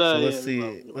 Let's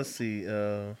see.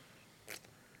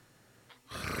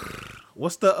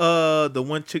 What's the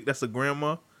one chick that's a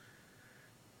grandma?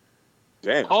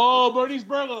 Damn. Oh, Bernice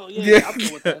Burgo. Yeah, I'll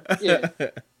go with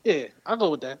that. Yeah, I'll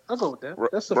go with that.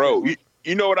 That's bro.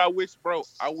 You know what I wish, bro?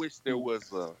 I wish there was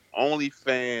a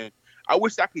OnlyFans. I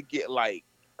wish I could get like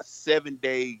a 7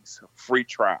 days free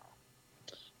trial.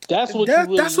 That's what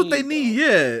they need.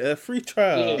 Yeah, a free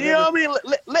trial. Yeah. You know what I mean?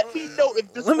 Let me know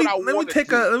if this is what I want. Let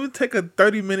me take a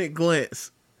 30-minute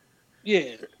glance.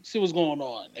 Yeah, see what's going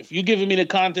on. If you're giving me the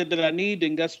content that I need,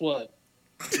 then guess what?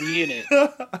 We in it.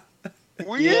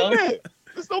 We in it.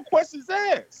 There's no questions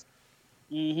asked.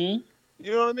 Mm-hmm.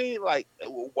 You know what I mean? Like,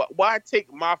 why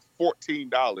take my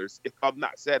 $14 if I'm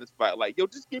not satisfied? Like, yo,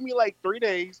 just give me like 3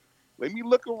 days. Let me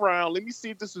look around. Let me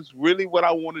see if this is really what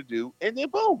I want to do. And then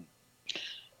boom.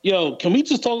 Yo, can we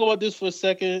just talk about this for a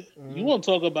second? You want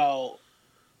to talk about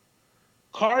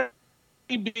Cardi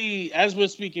B, as we're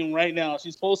speaking right now,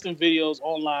 she's posting videos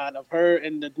online of her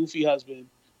and the goofy husband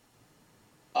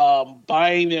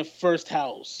buying their first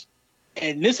house.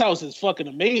 And this house is fucking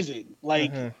amazing.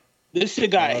 Like, this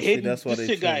shit got hidden. This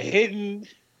shit got hidden.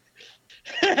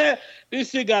 This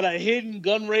shit got a hidden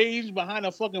gun range behind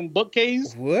a fucking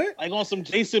bookcase. What? Like on some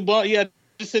Jason Bond. Yeah, I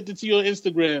just sent it to you on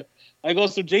Instagram. Like on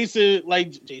some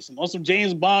on some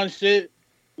James Bond shit.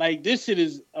 Like, this shit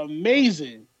is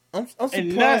amazing. I'm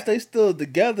surprised they still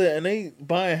together and they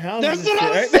buying houses. That's what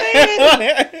I'm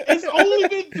saying. It's only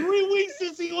been 3 weeks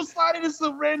since he was sliding in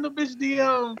some random bitch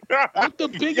DM with the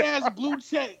big ass blue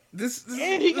check.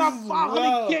 And he got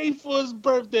 $500K for his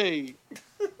birthday.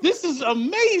 This is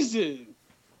amazing.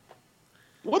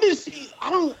 What is he?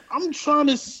 I'm trying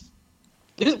to.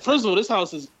 First of all, this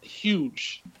house is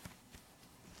huge.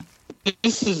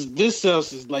 This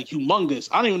house is like humongous.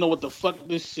 I don't even know what the fuck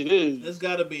this shit is. It's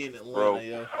gotta be in Atlanta, bro.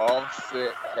 Yo.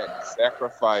 Offset had to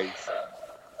sacrifice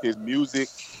his music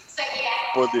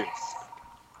for this.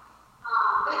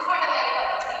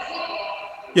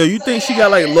 Yo, you think she got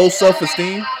like low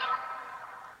self-esteem?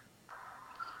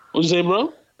 What'd you say,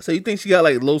 bro? So you think she got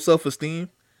like low self-esteem?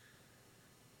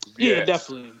 Yeah,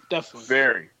 definitely.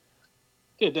 Very.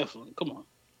 Yeah, definitely. Come on.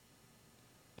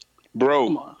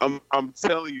 Bro, I'm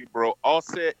telling you, bro.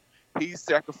 Offset, he's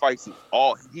sacrificing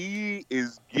all. He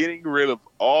is getting rid of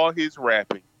all his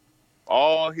rapping,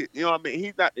 all his. You know what I mean?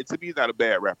 He's not. To me, he's not a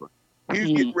bad rapper. He's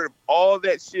getting rid of all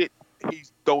that shit.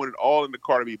 He's throwing it all in the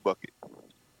Cardi B bucket.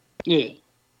 Yeah.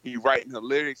 He writing the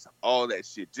lyrics, all that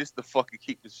shit, just to fucking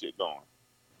keep the shit going.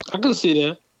 I can see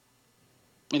that.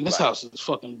 Man, this house is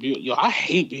fucking beautiful. Yo, I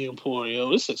hate being poor,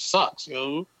 yo. This shit sucks,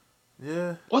 yo.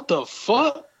 Yeah. What the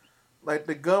fuck? Like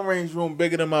the gun range room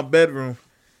bigger than my bedroom.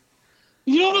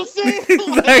 You know what I'm saying?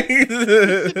 Like, this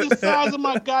is the size of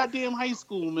my goddamn high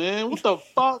school, man. What the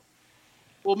fuck?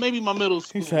 Well, maybe my middle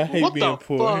school. I hate being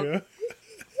poor, yeah.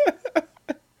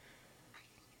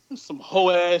 Some whole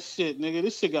ass shit, nigga.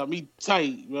 This shit got me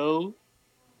tight, bro.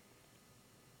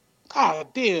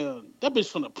 God damn. That bitch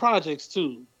from the projects,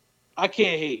 too. I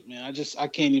can't hate, man. I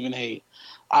can't even hate.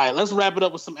 All right, let's wrap it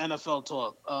up with some NFL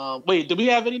talk. Wait, do we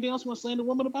have anything else we want to slander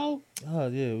women about? Oh,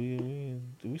 yeah. We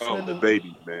the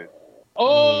baby, man.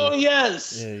 Oh,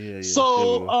 yes. Yeah.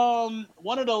 So,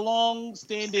 one of the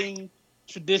long-standing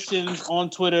traditions on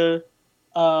Twitter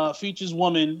features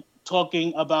women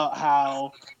talking about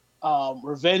how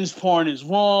revenge porn is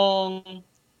wrong,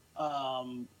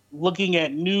 looking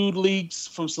at nude leaks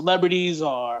from celebrities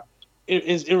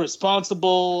is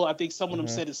irresponsible. I think some of them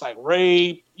said it's like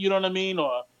rape, you know what I mean,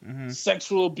 or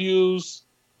sexual abuse.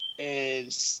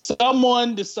 And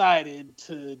someone decided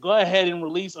to go ahead and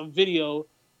release a video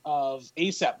of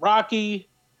A$AP Rocky,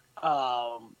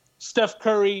 Steph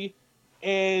Curry,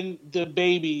 and the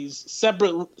babies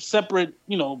separate,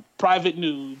 private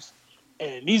nudes.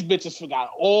 And these bitches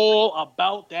forgot all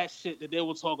about that shit that they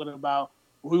were talking about.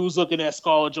 We was looking at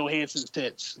Scarlett Johansson's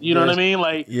tits. You know what I mean?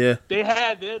 Like, they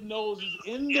had their noses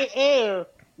in the air.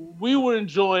 We were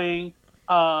enjoying,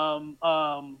 damn,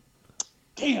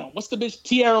 what's the bitch?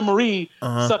 Tierra Marie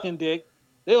sucking dick.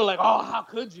 They were like, oh, how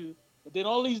could you? But then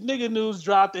all these nigga news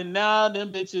dropped, and now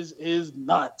them bitches is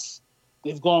nuts.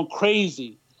 They've gone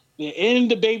crazy. They're in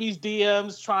the baby's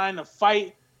DMs trying to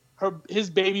fight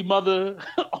his baby mother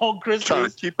on Christmas. Trying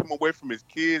to keep him away from his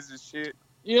kids and shit.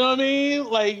 You know what I mean?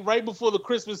 Like, right before the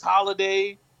Christmas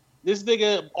holiday, this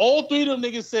nigga, all three of them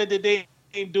niggas said that they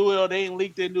ain't do it or they ain't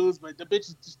leak their news, but the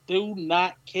bitches just do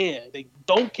not care. They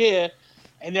don't care,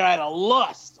 and they're at a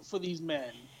lust for these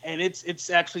men, and it's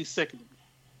actually sickening.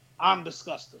 I'm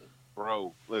disgusted.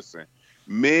 Bro, listen.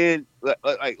 Men,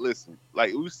 listen,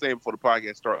 like we were saying before the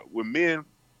podcast started, with men,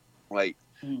 like,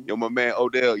 yo, my man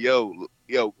Odell, yo,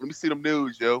 let me see them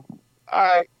news, yo. All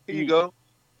right, here you go.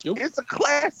 Yep. It's a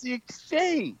classy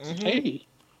exchange. Hey.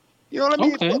 You know what I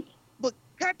mean? Okay. But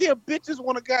goddamn bitches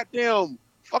want to goddamn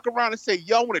fuck around and say,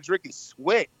 y'all want to drink his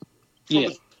sweat from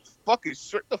his fucking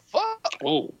shirt. The fuck?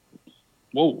 Whoa.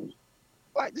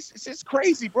 Like, this is just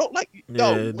crazy, bro. Like,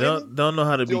 don't know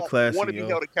how to be classy, want to be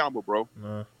held accountable, bro.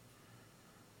 No.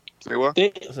 Say what?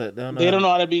 They don't know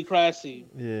how to be classy.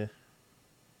 Yeah.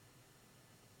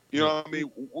 You know what I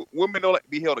mean? Women don't like to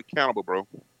be held accountable, bro.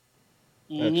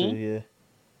 Actually, yeah.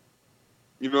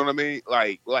 You know what I mean?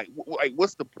 Like,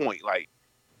 what's the point? Like,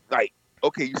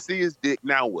 okay, you see his dick,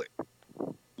 now what?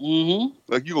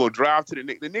 Like, you gonna drive to the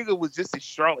nigga? The nigga was just in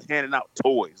Charlotte handing out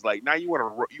toys. Like, now you wanna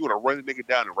run the nigga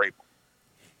down and rape him?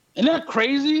 Isn't that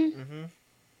crazy?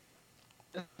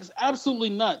 It's absolutely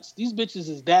nuts. These bitches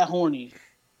is that horny.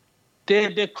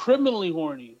 They're criminally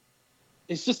horny.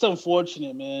 It's just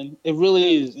unfortunate, man. It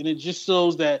really is, and it just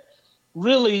shows that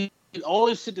really all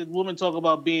this shit that women talk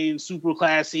about being super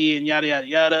classy and yada yada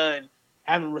yada and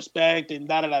having respect and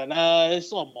da da da da.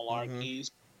 It's all malarkey.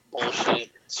 It's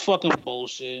bullshit. It's fucking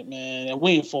bullshit, man. And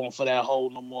we ain't falling for that hole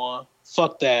no more.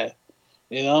 Fuck that.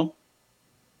 You know?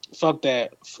 Fuck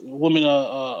that. Women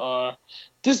are.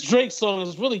 This Drake song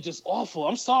is really just awful.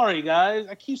 I'm sorry, guys.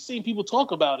 I keep seeing people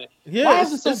talk about it. Yeah, why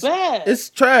is it so bad?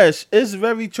 It's trash. It's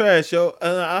very trash, yo.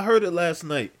 I heard it last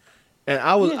night, and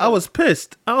I was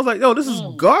pissed. I was like, yo, this is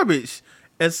garbage.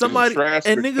 And somebody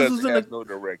and niggas was in no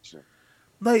direction.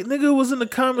 Like nigga was in the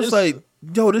comments like,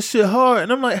 yo, this shit hard,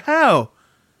 and I'm like, how?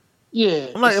 Yeah,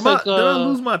 I'm like, did I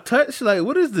lose my touch? Like,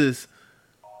 what is this?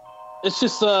 It's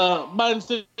just man's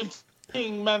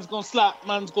gonna slap,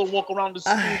 man's gonna walk around the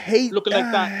street looking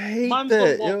like that.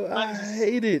 I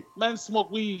hate it. Man smoke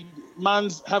weed,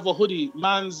 man's have a hoodie,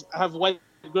 man's have a white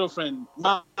girlfriend,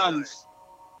 man's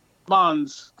man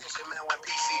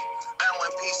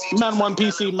want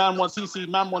PC, man want CC,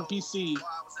 man want PC,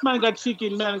 man got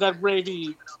chicken, man got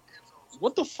gravy.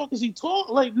 What the fuck is he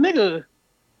talking like, nigga?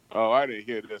 Oh, I didn't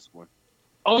hear this one.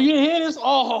 Oh, you didn't hear this?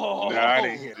 Oh, no, I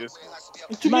didn't hear this one.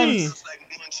 What you mean?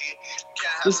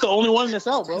 It's the only one that's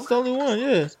out, bro. It's the only one,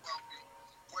 yeah.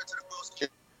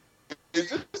 Is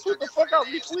this what the fuck I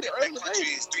retweeted earlier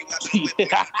today?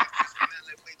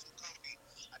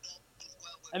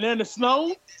 And then the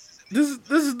snow. This is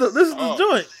the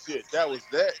joint. Shit, that was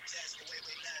that.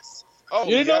 Oh,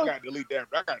 I gotta delete that.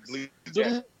 I gotta delete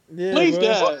that. Yeah, please,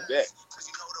 fuck that.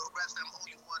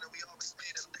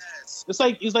 It's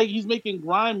like he's making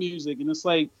grime music, and it's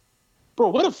like, bro,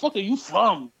 where the fuck are you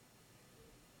from?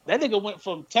 That nigga went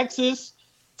from Texas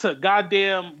to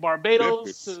goddamn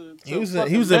Barbados to he was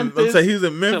in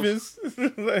Memphis.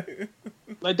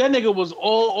 Like that nigga was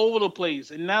all over the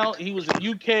place, and now he was in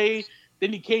UK.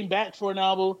 Then he came back for an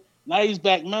album. Now he's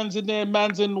back. Man's in there.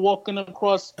 Man's in walking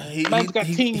across. Man's got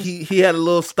teams. He had a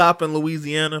little stop in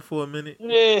Louisiana for a minute.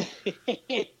 Yeah.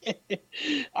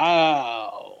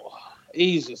 Oh.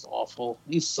 He's just awful.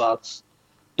 He sucks.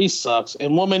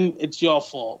 And woman, it's your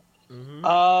fault.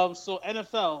 Mm-hmm. So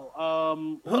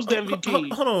NFL. Who's the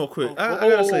MVP? Hold on, real quick. I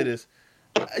gotta say this.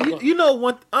 You know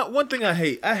one thing I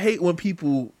hate. I hate when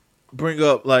people bring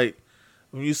up like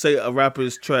when you say a rapper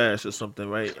is trash or something,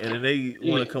 right? And then they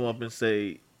want to come up and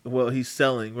say, "Well, he's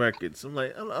selling records." I'm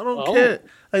like, I don't care.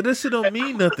 Like this shit don't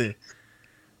mean nothing.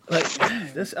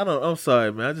 Like this, I'm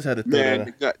sorry, man. I just had to throw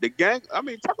that out. The gang. I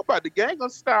mean, talk about the Gangnam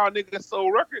Style niggas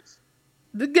sold records.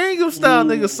 The Gangnam Style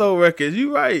niggas sold records.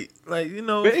 You right? Like you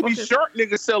know, Baby Shark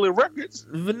niggas selling records.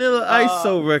 Vanilla Ice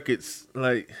sold records.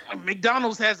 Like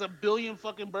McDonald's has 1 billion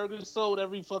fucking burgers sold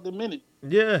every fucking minute.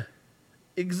 Yeah,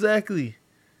 exactly.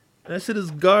 That shit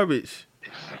is garbage.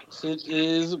 It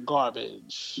is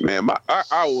garbage. Man,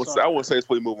 I will say this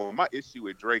before we move on. My issue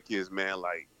with Drake is, man,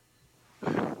 like.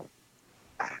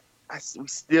 We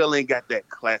still ain't got that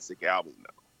classic album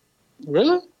though.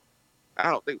 Really? I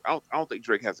don't think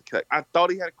Drake has a classic. I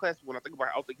thought he had a classic. When I think about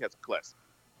it, I don't think he has a classic.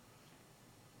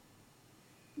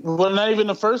 Well, not even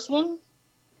the first one,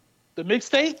 the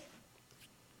mixtape,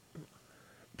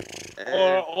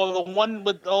 or the one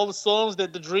with all the songs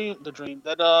that the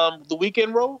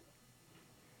Weeknd wrote.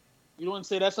 You don't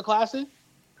say that's a classic?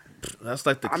 That's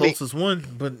like the closest one,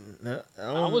 but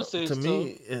I would say to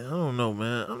me, I don't know,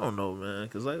 man.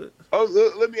 Cause like,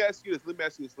 let me ask you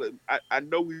this. I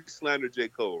know we slandered J.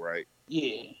 Cole, right?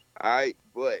 Yeah. All right,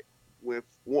 but when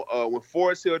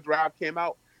Forest Hill Drive came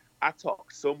out, I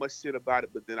talked so much shit about it,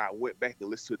 but then I went back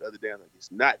and listened to it the other day. I'm like,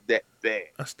 it's not that bad.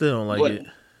 I still don't like it.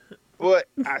 But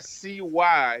I see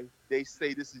why they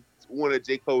say this is one of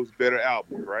J. Cole's better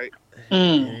albums, right?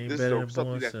 This is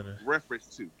something that's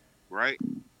referenced to, right?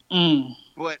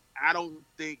 But I don't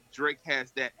think Drake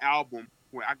has that album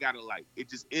where I gotta like it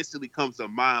just instantly comes to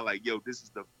mind like, yo, this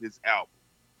is his album.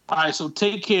 All right, so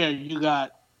Take Care. You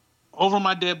got Over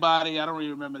My Dead Body. I don't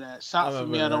really remember that. Shot For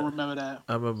Me. I don't remember that.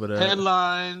 I remember that.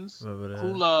 Headlines.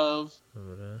 Who Love.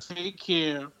 Take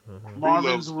Care.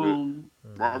 Marvin's Room.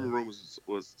 Marvin's Room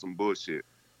was some bullshit.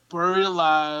 Buried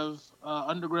Alive.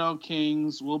 Underground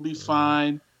Kings. We'll Be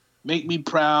Fine. Make Me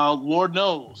Proud. Lord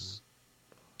Knows.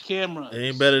 Cameras. It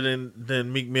ain't better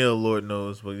than Meek Mill, Lord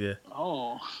knows, but yeah.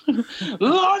 Oh.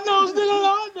 Lord knows,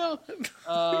 nigga, Lord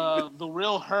knows. The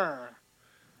Real Her.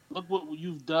 Look What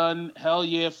You've Done. Hell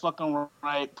Yeah, Fucking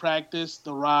Right. Practice,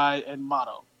 The Ride, and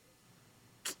Motto.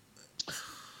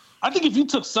 I think if you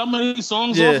took some of these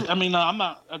songs off, I mean, I'm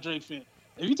not a Drake fan.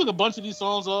 If you took a bunch of these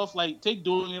songs off, like take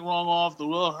Doing It Wrong off, The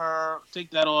Real Her, take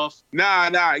that off. Nah,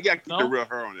 you gotta keep The Real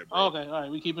Her on there, bro. Okay, all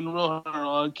right, we keeping The Real Her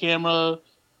on camera.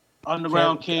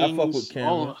 Underground Kings. I fuck with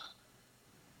Cameron.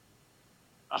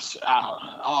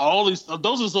 All these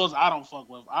those are songs I don't fuck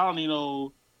with. I don't even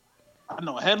know. I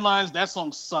know Headlines. That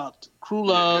song sucked. Crew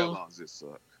Love. Headlines just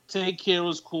sucked. Take Care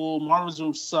was cool. Marvin's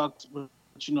Room sucked, but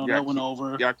that went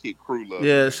over. Y'all keep Crew Love.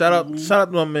 Yeah, shout out to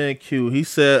my man Q. He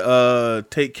said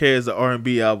Take Care is an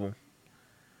R&B album.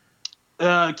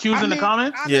 Q's in the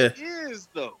comments? It is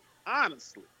though,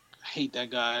 honestly. I hate that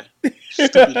guy.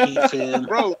 Stupid hate fan.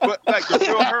 Bro, but like the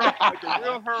real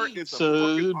her is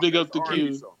so big up to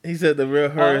Q. He said the real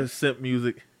her is simp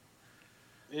music.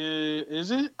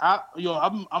 Is it? I'm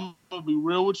gonna be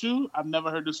real with you. I've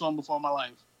never heard this song before in my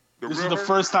life. This is the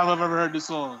first time I've ever heard this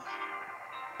song.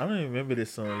 I don't even remember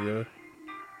this song, yo.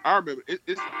 I remember. It's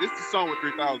the song with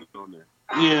 3,000 on there.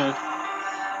 Yeah.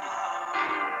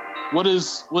 What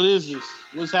is this?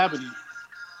 What's happening?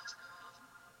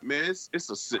 Man, it's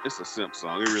a simp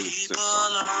song. It really is a simp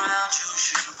song.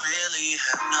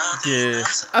 Yeah,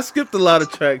 I skipped a lot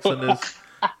of tracks on this.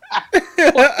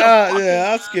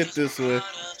 Yeah, I skipped this one.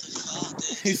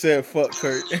 He said, "Fuck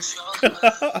Kurt."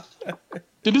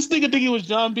 Did this nigga think it was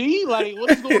John B? Like,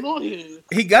 what is going on here?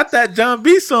 He got that John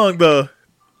B song though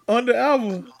on the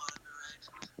album.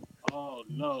 Oh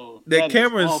no, that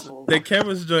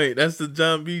camera's joint. That's the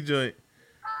John B joint.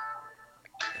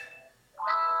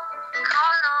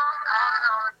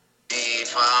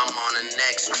 I'm on the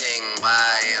next thing,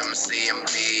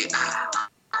 YMCMB.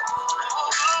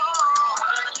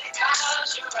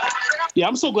 Yeah,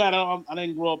 I'm so glad I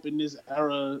didn't grow up in this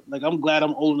era. Like, I'm glad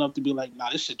I'm old enough to be like, nah,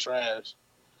 this shit trash.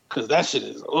 Because that shit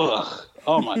is, ugh.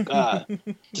 Oh, my God.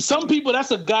 To some people,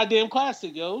 that's a goddamn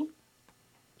classic, yo.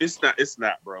 It's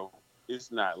not, bro. It's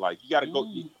not. Like, you got to go.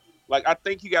 Like, I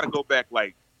think you got to go back,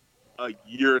 like, a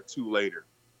year or two later.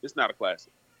 It's not a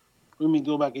classic. What do you mean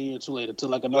go back a year or two later? To,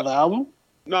 like, another album?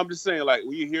 No, I'm just saying, like,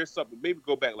 when you hear something, maybe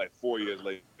go back, like, 4 years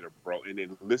later, bro, and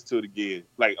then listen to it again.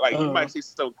 Like you might say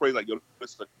something crazy, like, yo,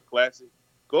 this is a classic.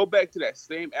 Go back to that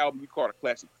same album you called a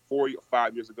classic 4 or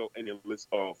 5 years ago, and then listen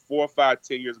 4 or 5,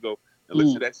 10 years ago, and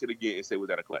listen to that shit again and say, was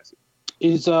that a classic?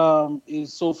 Is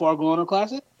So Far Gone a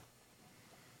classic?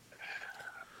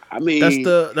 I mean, that's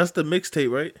the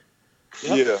mixtape, right?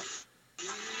 Yep. Yeah.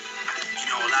 You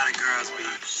know, a lot of girls be.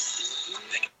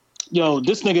 Yo,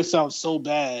 this nigga sounds so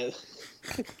bad.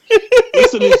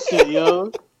 Listen to this shit,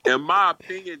 yo. In my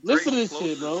opinion, listen to this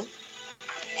shit, bro.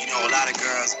 You know, a lot of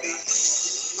girls be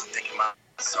thinking my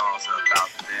songs are about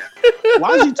them.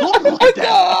 Why is he talking like that?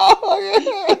 You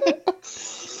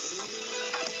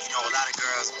know, a lot of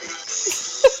girls be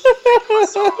thinking my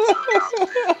songs are about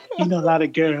them. You know, a lot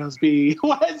of girls be.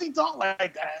 Why is he talking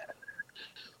like that?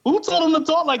 Who told him to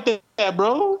talk like that,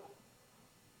 bro?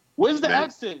 Where's the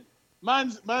accent?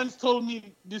 Mine's told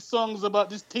me this song's about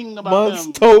this thing about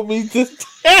them. Told me this.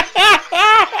 My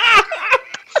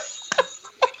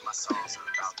songs are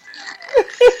about them.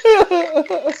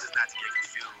 This is not to get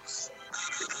confused.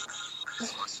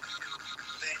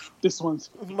 This one's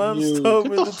Man's told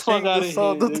me the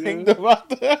song the thing about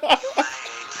them.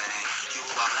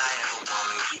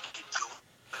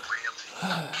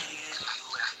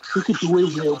 We could do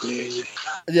it real big.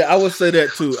 Yeah, I would say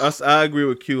that too. I agree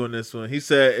with Q on this one. He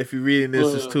said if you're reading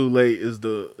this, it's too late. Is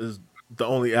the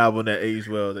only album that aged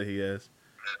well that he has.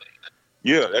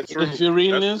 Yeah, that's true. If you're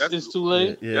reading it's too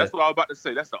late. Yeah. That's what I was about to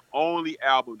say. That's the only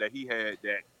album that he had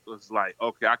that was like,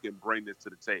 okay, I can bring this to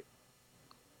the table.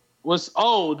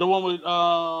 The one with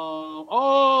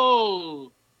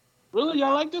really?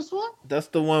 Y'all like this one? That's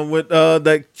the one with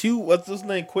that Q. What's his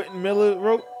name? Quentin Miller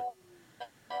wrote.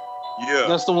 Yeah,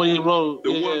 that's the one he wrote.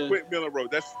 The one Quentin Miller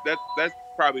wrote. That's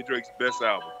probably Drake's best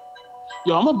album.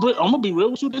 Yo, I'm gonna be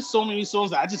real with you. There's so many songs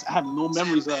that I just have no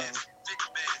memories of.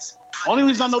 Only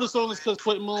reason I know the song is because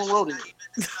Quentin Miller wrote it.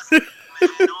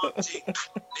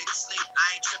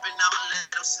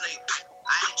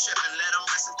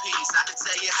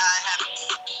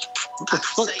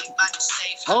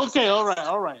 Okay,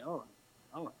 all right.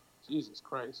 Jesus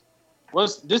Christ.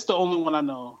 This the only one I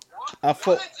know.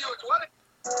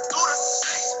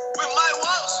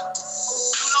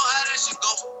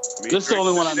 This is the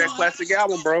only one I know. That classic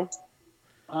album, bro.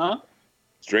 Huh?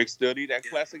 Drake still need that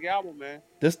classic album, man.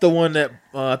 This the one that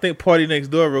I think Party Next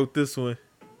Door wrote this one.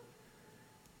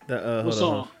 What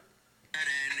song?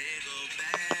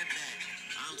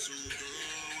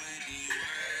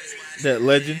 That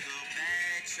Legend.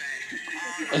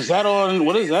 Is that on?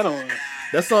 What is that on?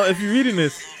 That's on. If you're reading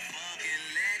this.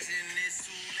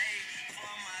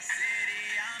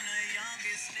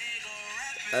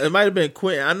 It might have been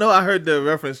Quentin. I know I heard the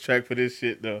reference track for this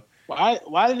shit though.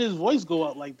 Why did his voice go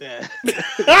up like that?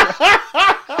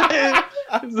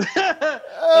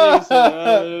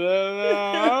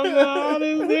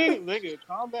 Nigga,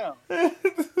 calm down.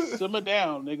 Simmer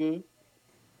down, nigga.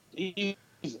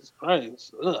 Jesus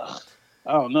Christ. Ugh.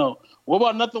 I don't know. What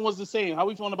about Nothing Was the Same? How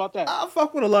we feeling about that? I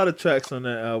fuck with a lot of tracks on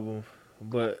that album,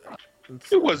 but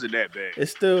it wasn't that bad.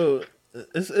 It's still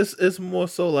it's more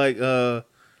so like you know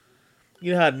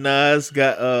how Nas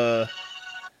got I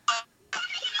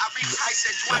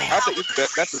think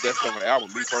that's the best song on the album.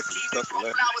 Me personally, Tuscan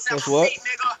Leather. That's what?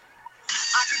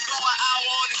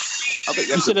 I think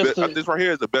that's this right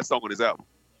here is the best song on this album.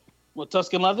 What,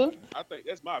 Tuscan Leather? I think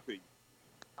that's my opinion.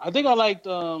 I think I liked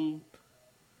Wu-Tang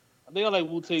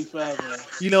Forever.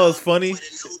 You know it's funny.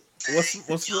 What's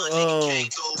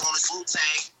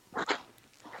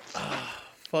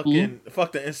fucking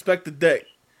Inspector Deck.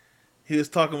 He was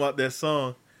talking about that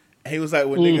song. And he was like,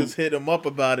 when niggas hit him up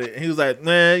about it, and he was like,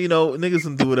 man, you know, niggas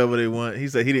can do whatever they want. He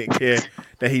said he didn't care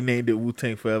that he named it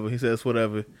Wu-Tang Forever. He said it's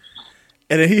whatever.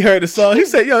 And then he heard the song. He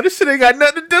said, yo, this shit ain't got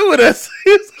nothing to do with us.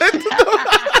 He's like,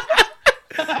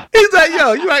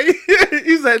 yo, you right?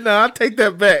 He's like, no, I'll take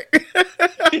that back.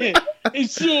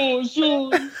 It's yours.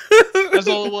 That's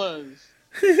all it was.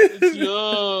 It's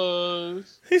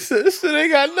yours. He said, this shit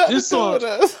ain't got nothing to do with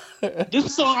us.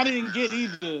 This song I didn't get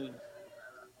either.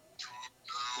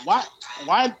 Why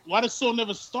the song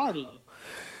never started?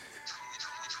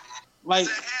 Like,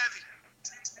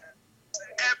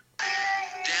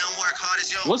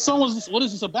 what song was this? What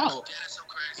is this about?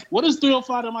 What does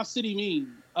 305 to my city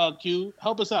mean? Q,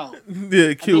 help us out.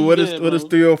 Yeah, Q, what is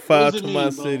 305 to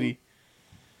my city?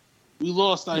 We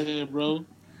lost out here, bro.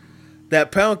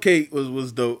 That Pound Cake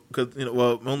was dope because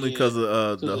only because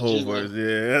of the whole verse.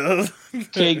 Yeah,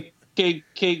 cake.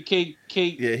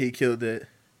 Yeah, he killed that.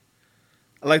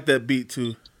 I like that beat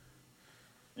too.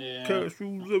 Yeah. Cash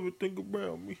rules everything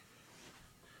around me.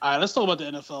 All right, let's talk about the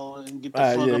NFL and get the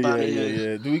fuck up out of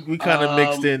here. Yeah. We kind of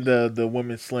mixed in the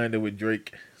women slander with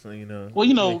Drake, so you know.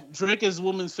 Well, Drake is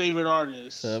women's favorite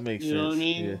artist. So that makes sense. You know what I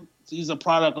mean? Yeah. He's a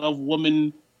product of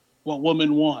what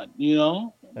women want. You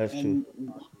know. That's and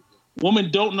true. Women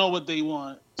don't know what they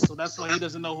want, so that's why he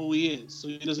doesn't know who he is. So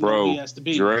he doesn't know who he has to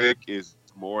be. Drake is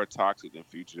more toxic than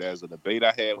Future. There's a debate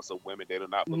I had with some women. They do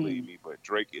not believe me, but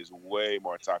Drake is way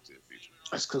more toxic than Future.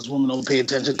 That's because women don't pay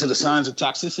attention to the signs of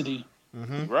toxicity.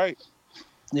 Mm-hmm. Right.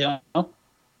 Yeah.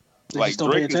 Like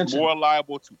Drake is more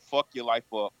liable to fuck your life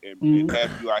up and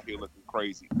have you out here looking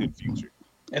crazy than Future.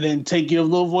 And then take your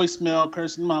little voicemail,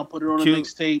 curse him out, put it on a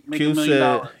mixtape, make $1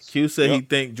 million. Q said he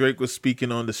think Drake was speaking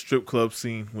on the strip club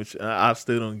scene, which I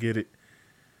still don't get it.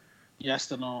 Yeah, I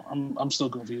still don't. I'm still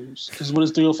confused. Because what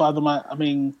is 305 to my? I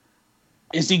mean,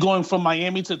 is he going from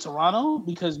Miami to Toronto?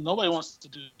 Because nobody wants to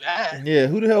do that. Yeah,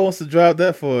 who the hell wants to drive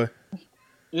that for?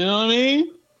 You know what I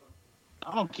mean?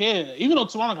 I don't care. Even though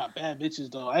Toronto got bad bitches,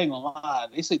 though, I ain't gonna lie.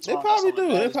 They say Toronto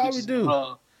They probably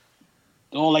do.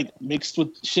 They're all like mixed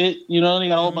with shit, you know. They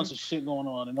got a whole bunch of shit going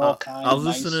on and all kinds. I was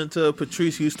listening to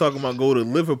Patrice. He was talking about go to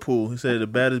Liverpool. He said the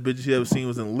baddest bitches he ever seen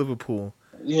was in Liverpool.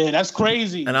 Yeah, that's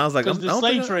crazy. And I was like, the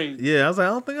slave trade. Yeah, I was like, I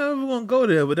don't think I ever want to go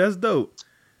there, but that's dope.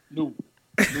 No.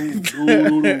 But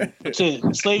yeah,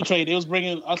 the slave trade. They was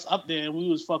bringing us up there, and we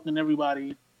was fucking everybody.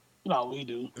 You know how we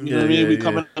do. You know what I mean? We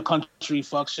come in the country,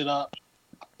 fuck shit up.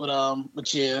 But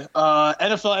yeah.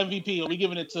 NFL MVP. Are we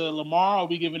giving it to Lamar? Or are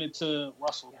we giving it to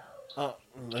Russell? I'm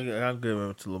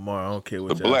giving it to Lamar. I don't care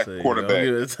what the y'all black say. Quarterback. He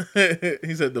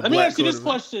said the black quarterback. Let me ask you this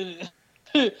question.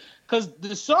 Because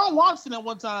Deshaun Watson at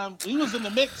one time, he was in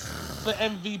the mix for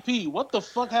MVP. What the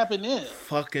fuck happened there?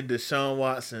 Fucking Deshaun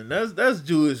Watson. That's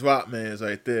Jewish rock man's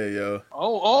right there, yo.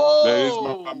 Oh. That is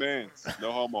my man's.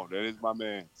 No homo. That is my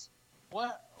man's.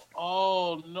 What?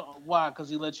 Oh, no. Why? Because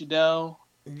he let you down?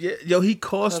 Yeah, yo, he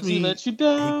cost me. He let you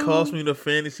down? He cost me the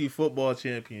fantasy football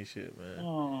championship, man.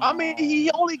 Oh. I mean,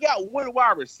 he only got one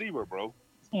wide receiver, bro.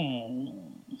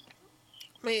 Man,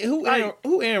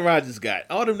 who Aaron Rodgers got?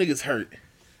 All them niggas hurt.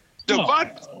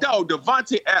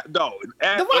 Devontae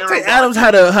Adams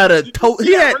had a toe.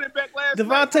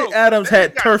 Devontae Adams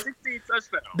had turf.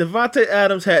 Devontae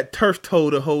Adams had turf toe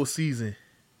the whole season.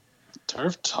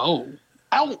 Turf toe.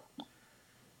 Out.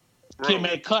 Can't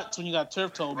make cuts when you got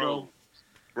turf toe, bro.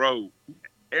 Bro,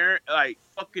 Aaron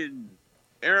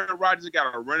Rodgers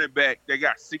got a running back. They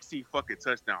got 60 fucking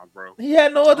touchdowns, bro. He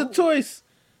had no other choice.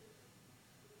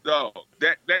 No,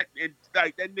 that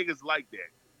nigga's like that.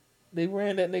 They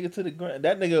ran that nigga to the ground.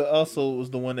 That nigga also was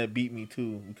the one that beat me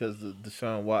too because of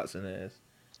Deshaun Watson ass.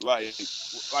 Like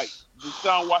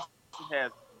Deshaun Watson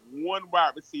has one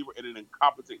wide receiver and an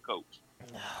incompetent coach,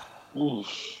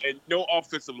 and no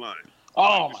offensive line.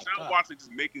 Oh my Deshaun God. Watson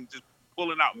just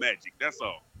pulling out magic. That's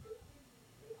all.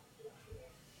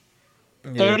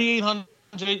 $3,800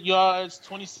 yards,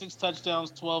 26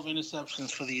 touchdowns, 12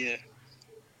 interceptions for the year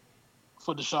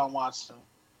for Deshaun Watson.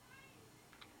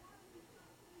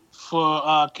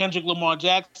 For Kendrick Lamar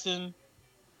Jackson,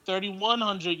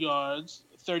 3,100 yards,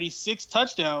 36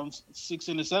 touchdowns, 6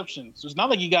 interceptions. So it's not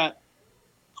like he got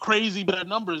crazy better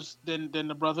numbers than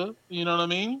the brother. You know what I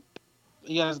mean?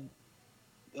 He has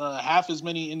half as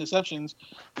many interceptions,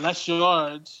 less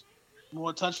yards,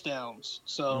 more touchdowns.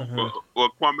 So,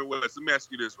 well, Kwame West, let me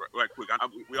ask you this right quick.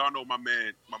 We all know my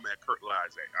man Kurt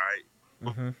Lizak.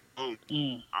 All right.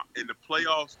 Boom. In the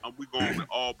playoffs, we going with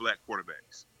all black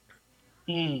quarterbacks.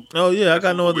 Oh yeah, I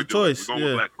got no other choice. We're going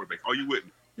with black quarterbacks. Are you with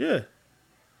me? Yeah.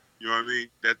 You know what I mean?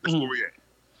 That's where we at.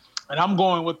 And I'm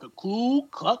going with the Ku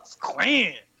Klux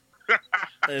Klan.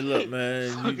 Hey, look,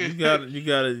 man,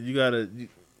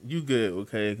 you good,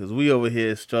 okay? Because we over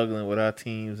here struggling with our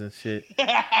teams and shit.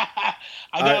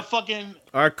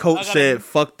 Our coach said,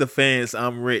 "Fuck the fans,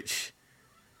 I'm rich."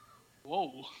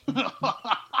 Whoa.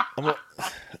 Hold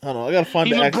on, I gotta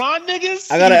find LeBron niggas.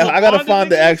 I gotta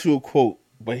find the actual quote,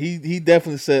 but he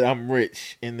definitely said, "I'm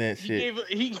rich" in that shit.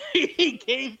 He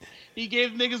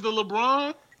gave niggas the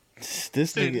LeBron.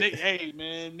 This nigga, hey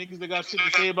man, niggas that got shit to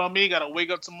say about me gotta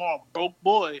wake up tomorrow, broke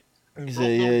boy. He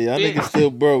said, "Yeah, y'all niggas still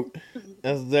broke."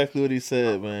 That's exactly what he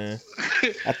said, man.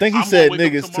 I think he said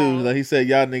niggas too. Like he said,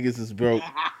 "Y'all niggas is broke."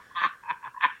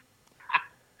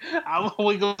 I'm gonna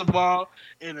wake up tomorrow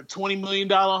in a $20 million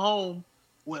home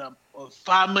with a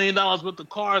 $5 million worth of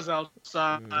cars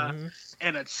outside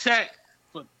and a check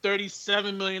for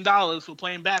 $37 million for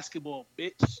playing basketball,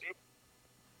 bitch.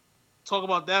 Talk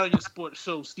about that on your sports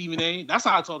show, Stephen A. That's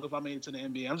how I talk if I made it to the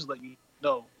NBA. I'm just letting you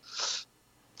know.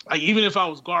 Like, even if I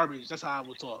was garbage, that's how I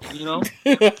would talk, you know?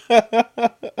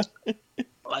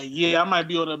 Like, yeah, I might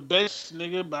be on the bench,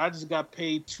 nigga, but I just got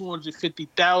paid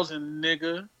 $250,000,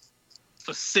 nigga,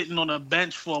 for sitting on a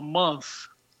bench for a month.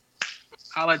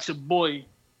 Holla at your boy.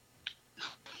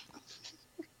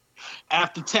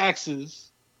 After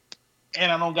taxes,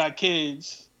 and I don't got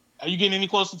kids. Are you getting any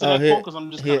closer to that quote? Because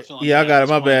I'm just kind of feeling. Yeah, I got it.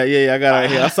 My bad. Yeah, I got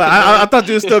it here. I thought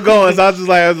you were still going, so I was just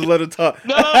like, I just let it talk.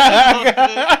 No,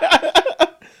 I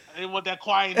didn't want that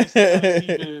quietness.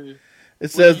 It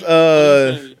says,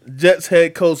 Jets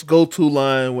head coach go-to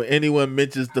line when anyone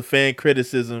mentions the fan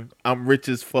criticism, "I'm rich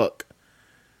as fuck."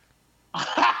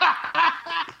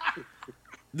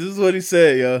 This is what he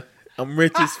said, yo. "I'm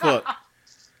rich as fuck."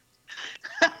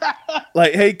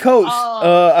 Like, hey, coach,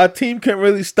 our team can't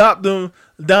really stop them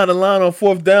down the line on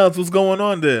 4th downs. What's going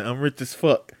on there? "I'm rich as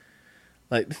fuck."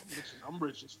 Like, I'm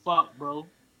rich as fuck, bro.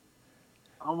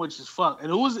 I'm rich as fuck.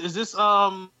 And is this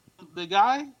the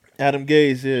guy? Adam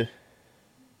Gase, yeah.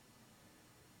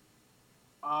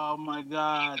 Oh my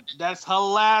God, that's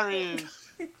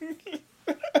hilarious.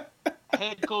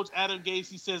 Head coach Adam Gase,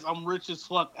 he says, "I'm rich as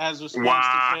fuck" as response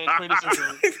to fan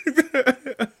criticism.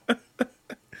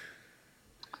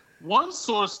 One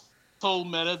source told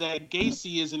Meta that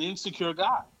Gacy is an insecure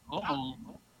guy.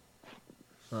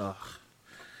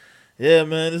 Yeah,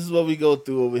 man, this is what we go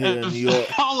through over here in New York.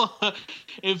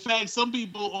 In fact, some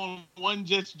people on One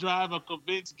Jets Drive are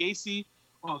convinced Gacy,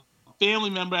 a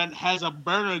family member, has a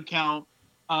burner account,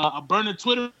 a burner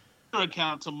Twitter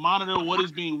account to monitor what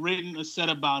is being written or said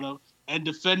about him and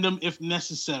defend him if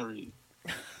necessary.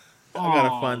 I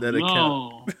gotta find that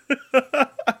account.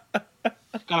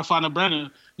 Gotta find a burner.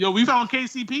 Yo, we found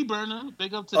KCP burner.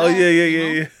 Big up to that. Oh,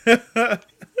 yeah.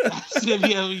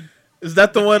 Is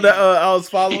that the one that I was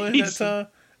following that time?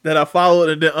 That I followed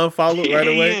and then unfollowed right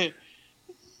away?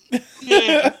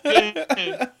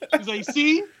 Yeah. He's like,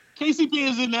 see?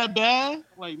 KCP isn't that bad.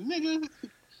 Like, nigga,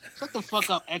 shut the fuck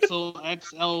up,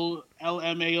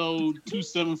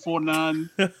 XOXLLMAO2749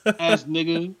 ass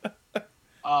nigga.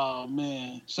 Oh,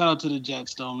 man. Shout out to the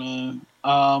Jets, though, man.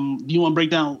 Do you want to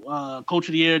break down Coach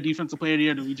of the Year, Defensive Player of the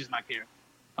Year, or do we just not care?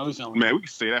 How we feeling? Man, we can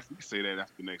say that. We can say that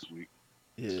after next week.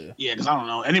 Yeah. Yeah, because I don't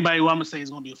know. Anybody who I'm going to say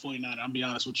is going to be a 49er. I'll be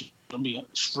honest with you. I'm going to be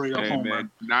straight up home run.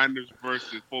 Niners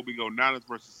versus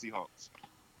Seahawks.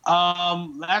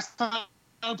 Last time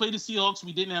we played the Seahawks,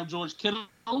 we didn't have George Kittle.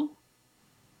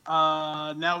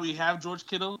 Now we have George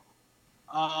Kittle.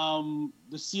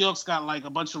 The Seahawks got like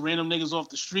a bunch of random niggas off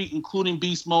the street, including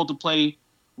Beast Mode, to play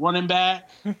running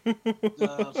back. The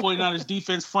 49ers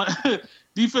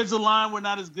defensive line, we're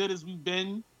not as good as we've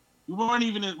been. We're not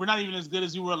even as good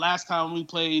as we were last time we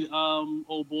played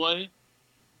old boy.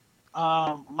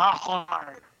 My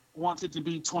heart wants it to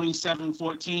be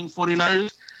 27-14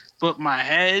 49ers, but my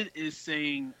head is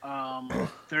saying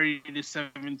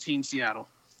 30-17 Seattle.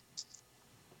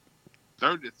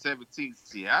 30-17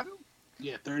 Seattle?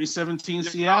 Yeah, 30-17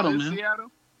 Seattle, man.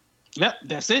 Seattle? Yep,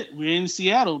 that's it. We're in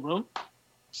Seattle, bro.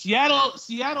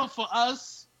 Seattle for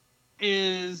us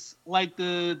is like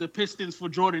the Pistons for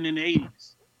Jordan in the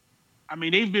 80s. I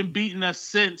mean, they've been beating us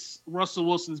since Russell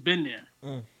Wilson's been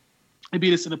there. They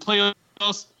beat us in the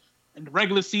playoffs, in the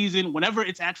regular season. Whenever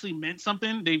it's actually meant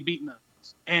something, they've beaten us.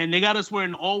 And they got us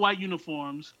wearing all-white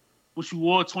uniforms, which we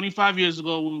wore 25 years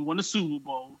ago when we won the Super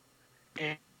Bowl.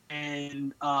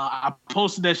 And I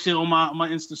posted that shit on my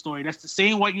Insta story. That's the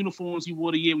same white uniforms he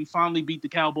wore the year we finally beat the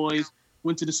Cowboys,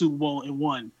 went to the Super Bowl, and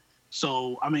won.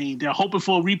 So, I mean, they're hoping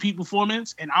for a repeat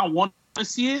performance, and I want to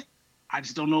see it. I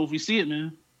just don't know if we see it,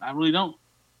 man. I really don't.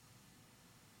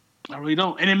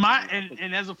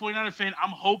 And as a 49er fan,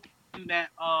 I'm hoping that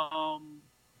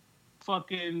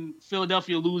fucking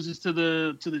Philadelphia loses to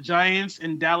the Giants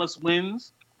and Dallas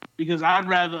wins, because I'd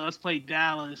rather us play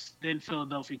Dallas than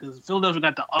Philadelphia, because Philadelphia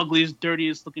got the ugliest,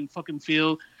 dirtiest looking fucking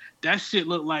field. That shit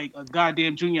looked like a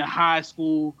goddamn junior high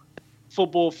school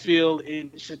football field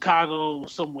in Chicago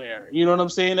somewhere. You know what I'm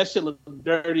saying? That shit looked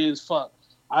dirty as fuck.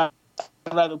 I'd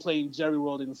rather play Jerry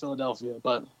World in Philadelphia,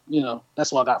 but, you know,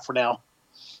 that's what I got for now.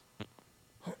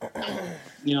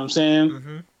 You know what I'm saying?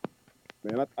 Mm-hmm.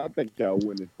 Man, I think y'all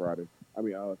win this Friday. I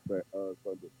mean,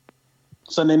 Sunday.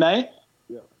 Sunday night?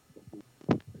 Yeah.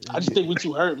 I just think we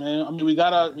too hurt, man. I mean, we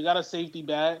got a safety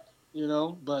back, you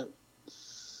know, but,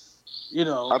 you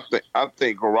know. I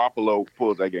think Garoppolo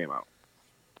pulls that game out.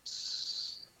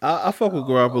 I fuck with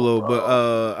Garoppolo,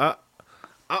 but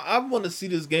I want to see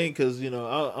this game because, you know,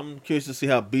 I'm curious to see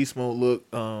how Beast Mode look.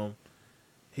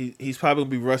 He's probably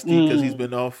gonna be rusty because he's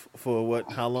been off for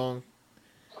how long?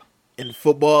 In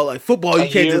football, you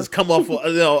can't just come off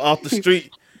the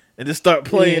street and just start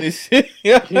playing and shit.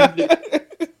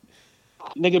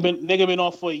 nigga been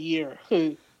off for a year.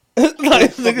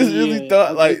 Like niggas really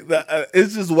thought like that.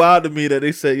 It's just wild to me that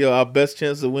they said, "Yo, our best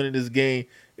chance of winning this game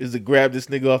is to grab this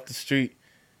nigga off the street."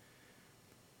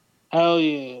 Hell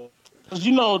yeah! Cause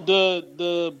you know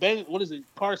the Ben, what is it?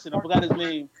 Carson, I forgot his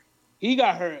name. He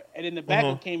got hurt, and then the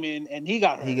backup came in, and he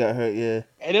got hurt. He got hurt, yeah.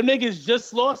 And them niggas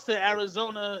just lost to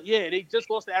Arizona. Yeah, they just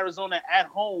lost to Arizona at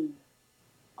home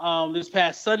this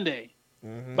past Sunday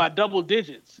by double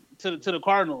digits to the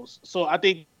Cardinals. So I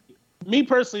think, me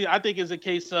personally, I think it's a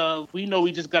case of we know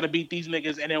we just got to beat these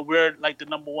niggas, and then we're like the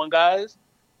number one guys,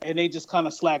 and they just kind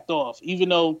of slacked off. Even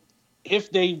though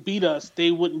if they beat us, they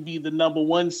wouldn't be the number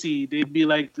one seed. They'd be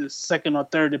like the second or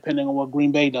third, depending on what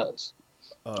Green Bay does.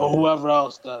 Or whoever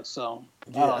else does. So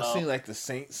I seen like the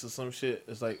Saints or some shit.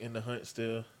 It's like in the hunt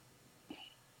still.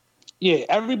 Yeah,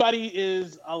 everybody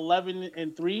is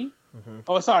 11-3.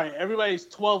 Oh, sorry, everybody's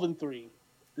 12-3.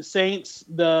 The Saints,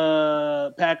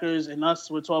 the Packers, and us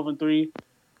were 12-3.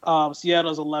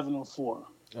 Seattle's 11-4.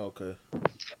 Okay.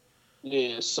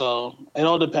 Yeah, so it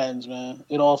all depends, man.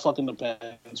 It all fucking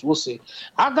depends. We'll see.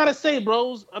 I gotta say,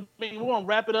 bros, I mean, we're gonna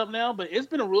wrap it up now, but it's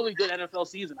been a really good NFL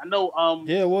season. I know.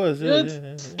 Yeah, it was. Yeah.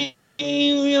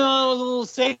 You know, it was a little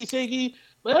shaky,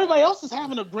 but everybody else is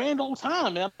having a grand old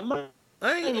time, man.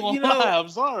 I'm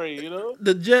sorry, you know.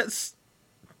 The Jets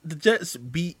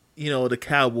beat, you know, the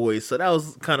Cowboys, so that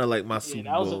was kind of like my Super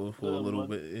Bowl for a little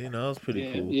bit. You know, it was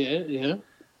pretty cool. Yeah.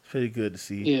 Pretty good to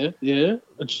see. Yeah. The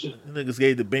niggas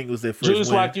gave the Bengals their first Julius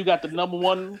win. Rock, you got the number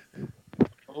one.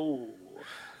 Oh,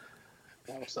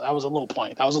 that was a low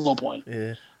point.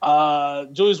 Yeah.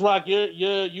 Julius Rock,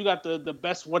 you got the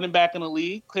best running back in the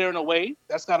league, clearing away.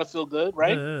 That's gotta feel good,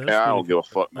 right? Yeah, I don't give a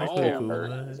fuck. Man.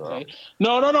 Okay.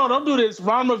 No, don't do this.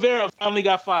 Ron Rivera finally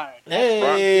got fired.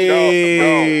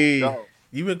 Hey, no.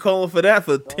 You've been calling for that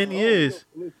for 10 years.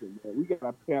 Listen, man, we got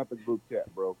a Panther group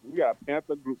chat, bro. Right?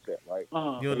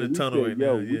 You're in the tunnel right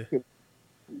now, yeah.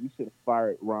 We should have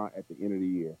fired Ron at the end of the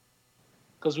year.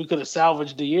 Because we could have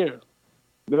salvaged the year.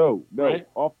 No, right?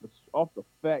 off the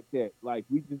fact that like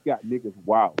we just got niggas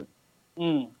wilding.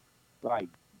 Like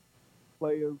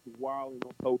players wilding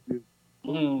on coaches.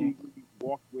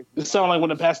 It sounded like when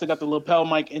the pastor got the lapel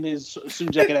mic in his suit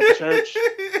jacket at the church.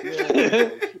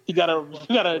 You gotta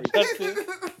adjust it.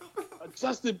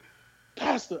 Adjusted,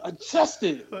 pastor.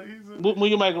 Adjusted. Move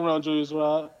your mic around, Julius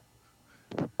Rod.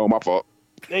 Oh, my fault.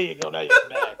 There you go. Now you're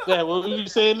back. Yeah, what were you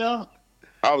saying now?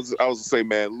 I was gonna say,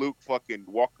 man, Luke fucking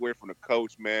walked away from the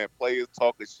coach, man. Players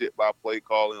talking shit about play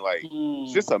calling, like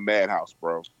it's just a madhouse,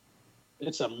 bro.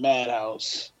 It's a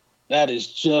madhouse. That is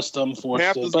just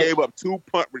unfortunate. Panthers gave up 2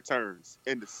 punt returns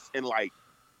in like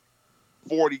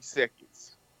 40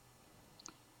 seconds.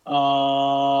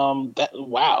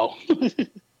 Wow. To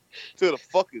the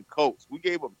fucking coach, we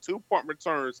gave up 2 punt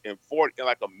returns in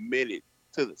like a minute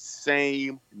to the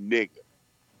same nigga.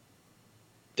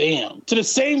 Damn. To the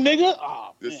same nigga?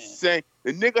 Oh, the same.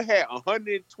 The nigga had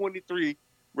 123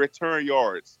 return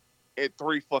yards and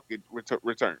 3 fucking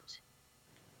returns.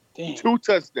 Damn. 2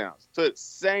 touchdowns to the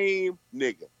same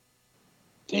nigga.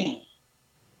 Damn.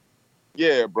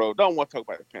 Yeah, bro. Don't want to talk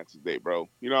about the Panthers today, bro.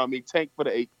 You know what I mean? Tank for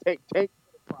the 8. Tank for the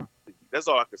 5. That's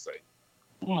all I can say.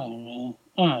 All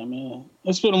right, man.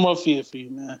 It's been a rough year for you,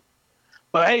 man.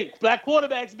 But hey, black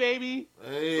quarterbacks, baby.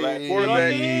 Hey. Black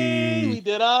quarterbacks. We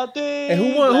did our thing. Hey,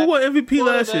 who won MVP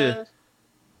last year?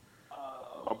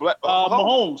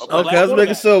 Mahomes. Okay, I was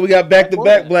making sure we got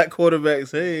back-to-back black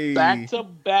quarterbacks. Hey.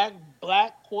 Back-to-back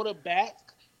black quarterback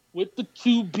with the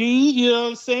QB. You know what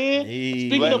I'm saying? Hey.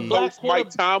 Speaking of black quarterbacks. Mike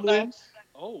Tomlin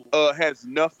has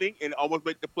nothing and almost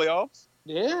made the playoffs.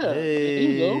 Yeah, there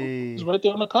you go. He's right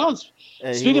there on the cards.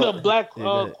 Hey, speaking of black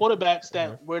quarterbacks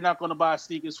that we're not going to buy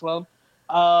sneakers from,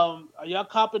 are y'all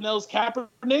copping those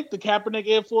Kaepernick, the Kaepernick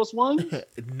Air Force Ones?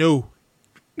 No.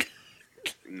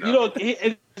 You know,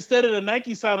 instead of the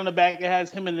Nike sign on the back, it has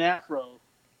him in the afro.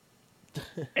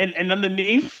 And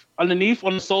underneath on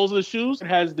the soles of the shoes, it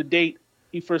has the date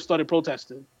he first started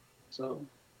protesting. So,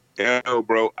 yeah,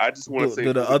 bro. I just want to say,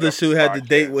 do the other shoe had the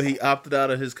date where he opted out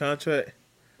of his contract?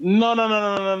 No. They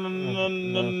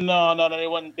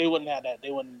wouldn't have that. They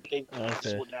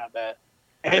just wouldn't have that.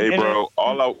 Bro.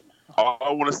 All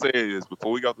I want to say is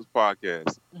before we got this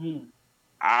podcast,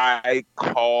 I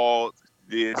called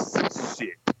this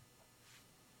shit.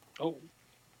 Oh.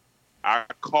 I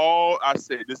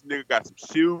said this nigga got some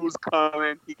shoes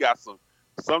coming. He got some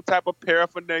type of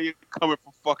paraphernalia coming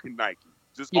from fucking Nike.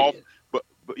 Off, but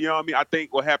you know what I mean? I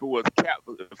think what happened was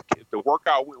the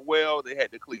workout went well, they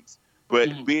had the cleats.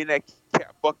 But being that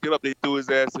Cap fucked it up, they threw his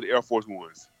ass to the Air Force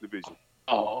Ones division.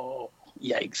 Oh,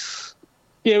 yikes.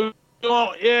 Yeah,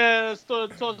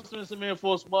 some Air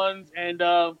Force Ones and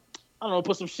I don't know,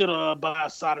 put some shit on by a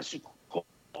side of shit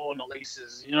on the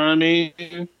laces. You know what I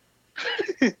mean?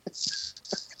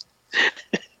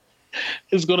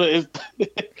 It's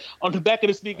on the back of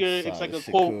the sneaker. It's like a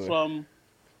quote from.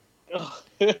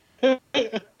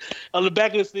 On the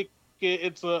back of the sneaker,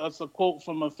 it's a quote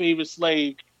from a favorite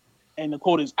slave, and the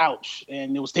quote is "ouch,"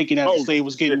 and it was taken as the slave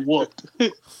was getting whooped.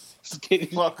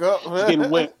 Fuck up, man. Getting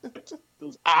whipped. It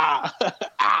was ouch.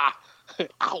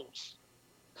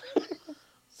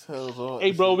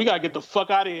 Hey, bro, we gotta get the fuck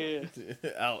out of here.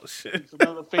 Ouch. It's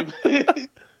another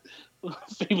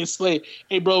famous slave.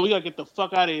 Hey, bro, we gotta get the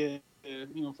fuck out of here.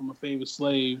 You know, from a favorite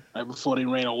slave right before they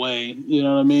ran away. You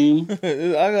know what I mean?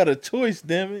 I got a choice,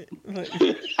 damn it.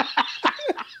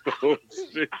 Oh,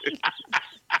 shit.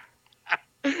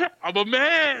 I'm a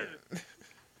man.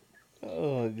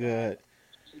 Oh, God.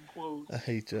 I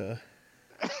hate y'all.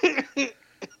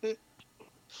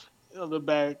 On the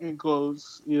back, in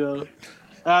quotes, you know.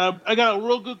 I got a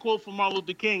real good quote from Martin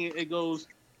Luther King. It goes,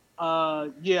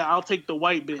 yeah, I'll take the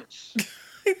white bitch.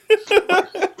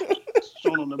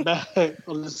 Shown on the back,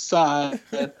 on the side,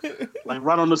 like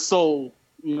right on the soul,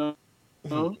 you know.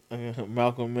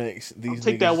 Malcolm X. These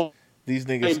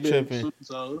niggas tripping.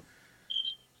 So.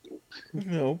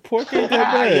 No, pork ain't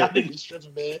that bad. Y'all niggas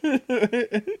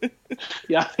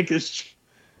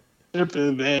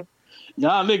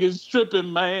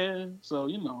tripping, man. So,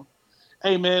 you know.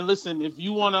 Hey, man, listen, if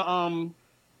you want to,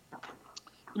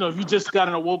 if you just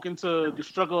gotten awoken to the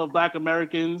struggle of Black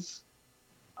Americans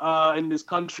in this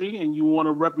country and you want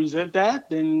to represent that,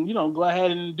 then, go ahead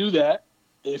and do that.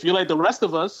 If you're like the rest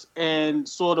of us and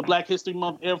saw the Black History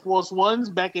Month Air Force Ones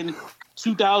back in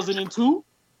 2002,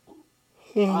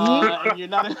 and you're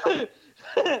not...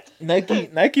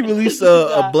 Nike released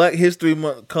a Black History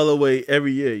Month colorway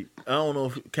every year. I don't know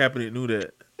if Kaepernick knew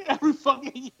that. Every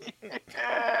fucking year.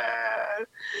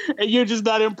 And you're just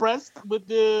not impressed with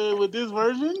this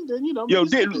version? Then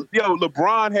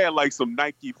LeBron had like some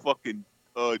Nike fucking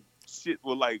shit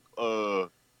with like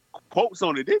quotes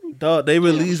on it, didn't he? Dog, they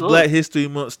release Black History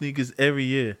Month sneakers every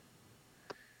year.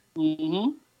 Mm-hmm.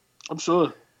 I'm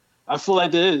sure. I feel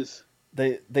like there is.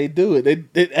 They do it.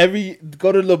 They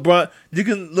go to LeBron. You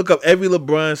can look up every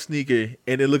LeBron sneaker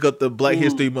and then look up the Black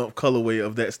History Month colorway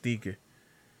of that sneaker.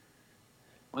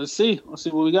 Let's see what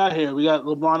we got here. We got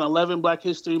LeBron 11 Black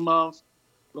History Month,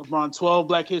 LeBron 12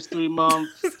 Black History Month,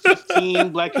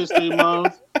 15 Black History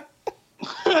Month.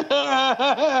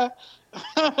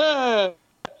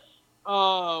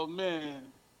 Oh man!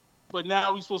 But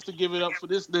now we're supposed to give it up for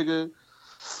this nigga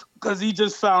because he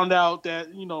just found out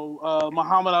that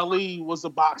Muhammad Ali was a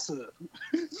boxer.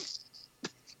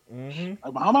 Mm-hmm.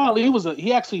 Like, Muhammad Ali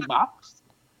he actually boxed.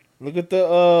 Look at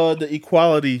the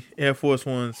Equality Air Force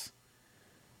Ones.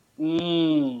 There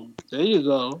you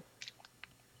go.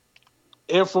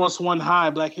 Air Force One High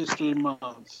Black History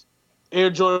Month. Air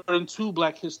Jordan 2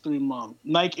 Black History Month.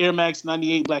 Nike Air Max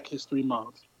 98 Black History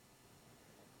Month.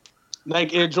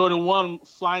 Nike Air Jordan 1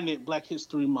 Flyknit Black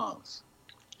History Month.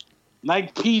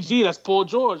 Nike PG, that's Paul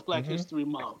George, Black History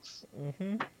Month.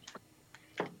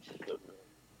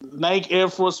 Nike Air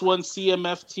Force One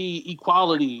CMFT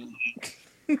Equality.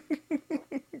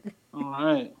 All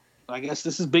right. I guess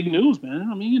this is big news, man.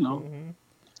 I mean,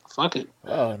 fuck it.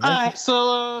 All right,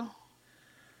 so,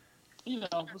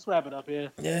 let's wrap it up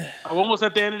here. Yeah. I'm almost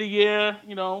at the end of the year,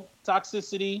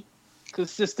 toxicity,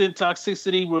 consistent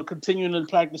toxicity. We're continuing to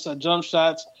practice our jump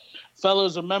shots.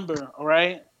 Fellas, remember, all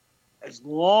right, as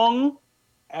long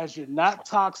as you're not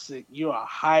toxic, you are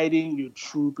hiding your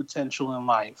true potential in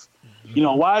life.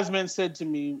 Wise men said to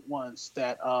me once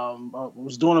that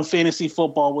was doing a fantasy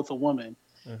football with a woman,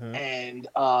 and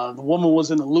the woman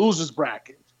was in the losers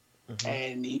bracket.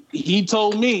 And he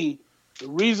told me the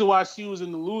reason why she was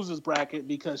in the losers bracket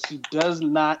because she does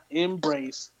not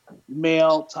embrace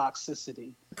male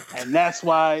toxicity. And that's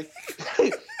why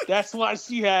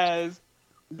she has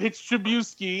Mitch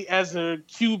Trubisky as her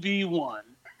QB1.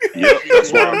 Yep,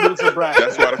 that's why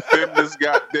the feminist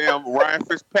goddamn Ryan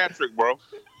Fitzpatrick, bro.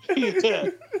 Yeah.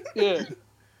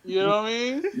 You know what I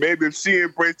mean? Maybe if she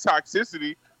embraced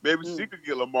toxicity, maybe she could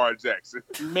get Lamar Jackson.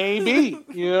 Maybe.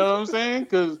 You know what I'm saying?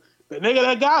 Because the nigga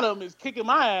that got him is kicking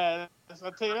my ass.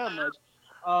 I'll tell you that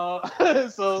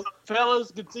much. So,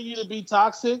 fellas, continue to be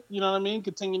toxic. You know what I mean?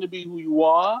 Continue to be who you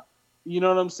are. You know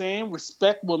what I'm saying?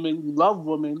 Respect women. You love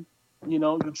women.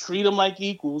 You treat them like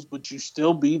equals, but you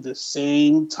still be the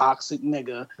same toxic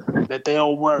nigga that they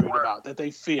are worried about, that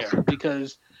they fear.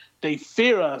 Because they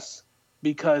fear us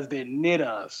because they're near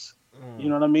us. You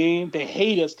know what I mean? They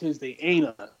hate us because they ain't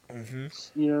us.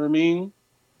 You know what I mean?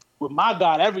 With my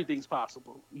God, everything's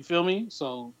possible. You feel me?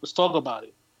 So let's talk about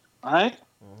it. All right?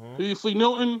 Flea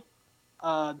Newton,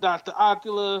 Dr.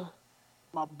 Ocula,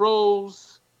 my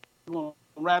bros, we're going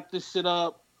to wrap this shit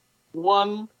up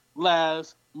one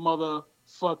last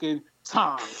motherfucking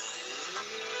time.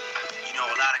 A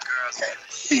lot of girls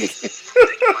thinking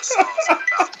my songs are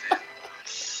about them.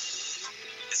 This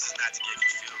is not to give you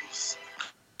feels.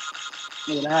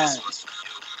 Look at that.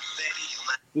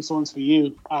 This one's for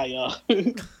you. All right, y'all.